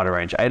got quite a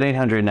range.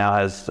 1800 now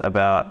has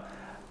about.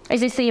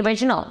 Is this the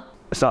original?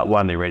 It's not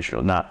one of the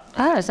original, no.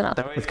 Oh, it's not.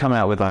 They always come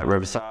out with like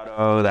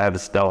Reposado.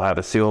 They'll have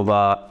a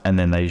silver, and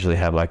then they usually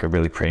have like a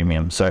really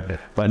premium. So,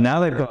 but now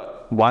they've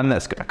got one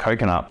that's got a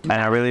coconut, and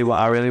I really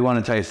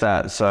want to taste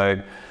that. So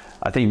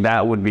I think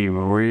that would be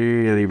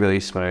really, really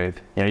smooth.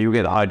 You know, you'll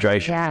get the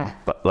hydration,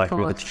 but like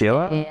with the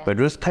tequila, but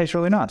it just tastes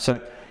really nice.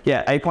 So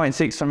yeah,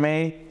 8.6 for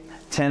me,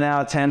 10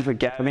 out of 10 for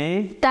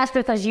Gabby. That's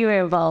because you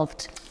were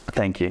involved.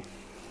 Thank you.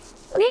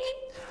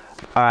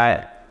 All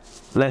right,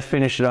 let's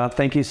finish it off.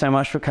 Thank you so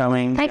much for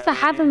coming. Thanks for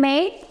having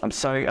me. I'm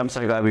so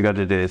glad we got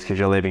to do this, because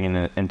you're leaving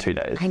in 2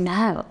 days. I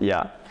know.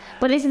 Yeah.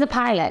 But this is the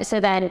pilot, so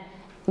then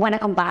when I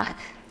come back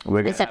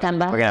in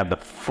September, we're gonna have the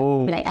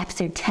full like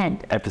episode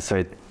 10.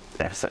 Episode.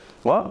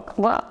 What?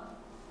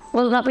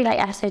 Will it not be like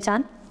episode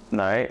 10?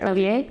 No. Of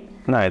you?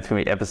 No, it's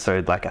gonna be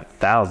episode like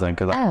 1,000,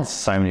 because there's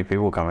so many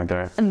people coming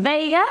through. There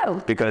you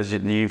go. Because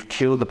you've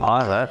killed the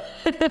pilot.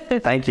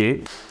 Thank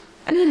you.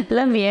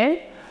 Love you.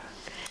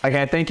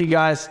 Okay, thank you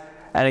guys.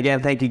 And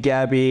again, thank you,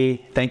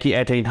 Gabby. Thank you,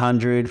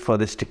 1800, for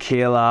this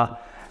tequila.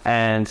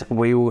 And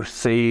we will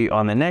see you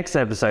on the next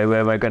episode,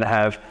 where we're going to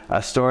have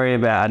a story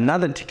about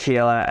another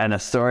tequila and a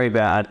story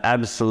about an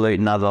absolute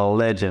another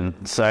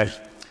legend. So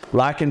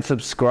like and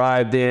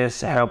subscribe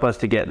this, help us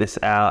to get this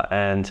out,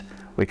 and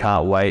we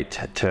can't wait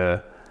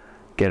to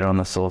get on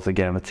the sauce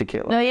again with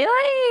tequila. No,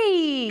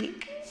 yay!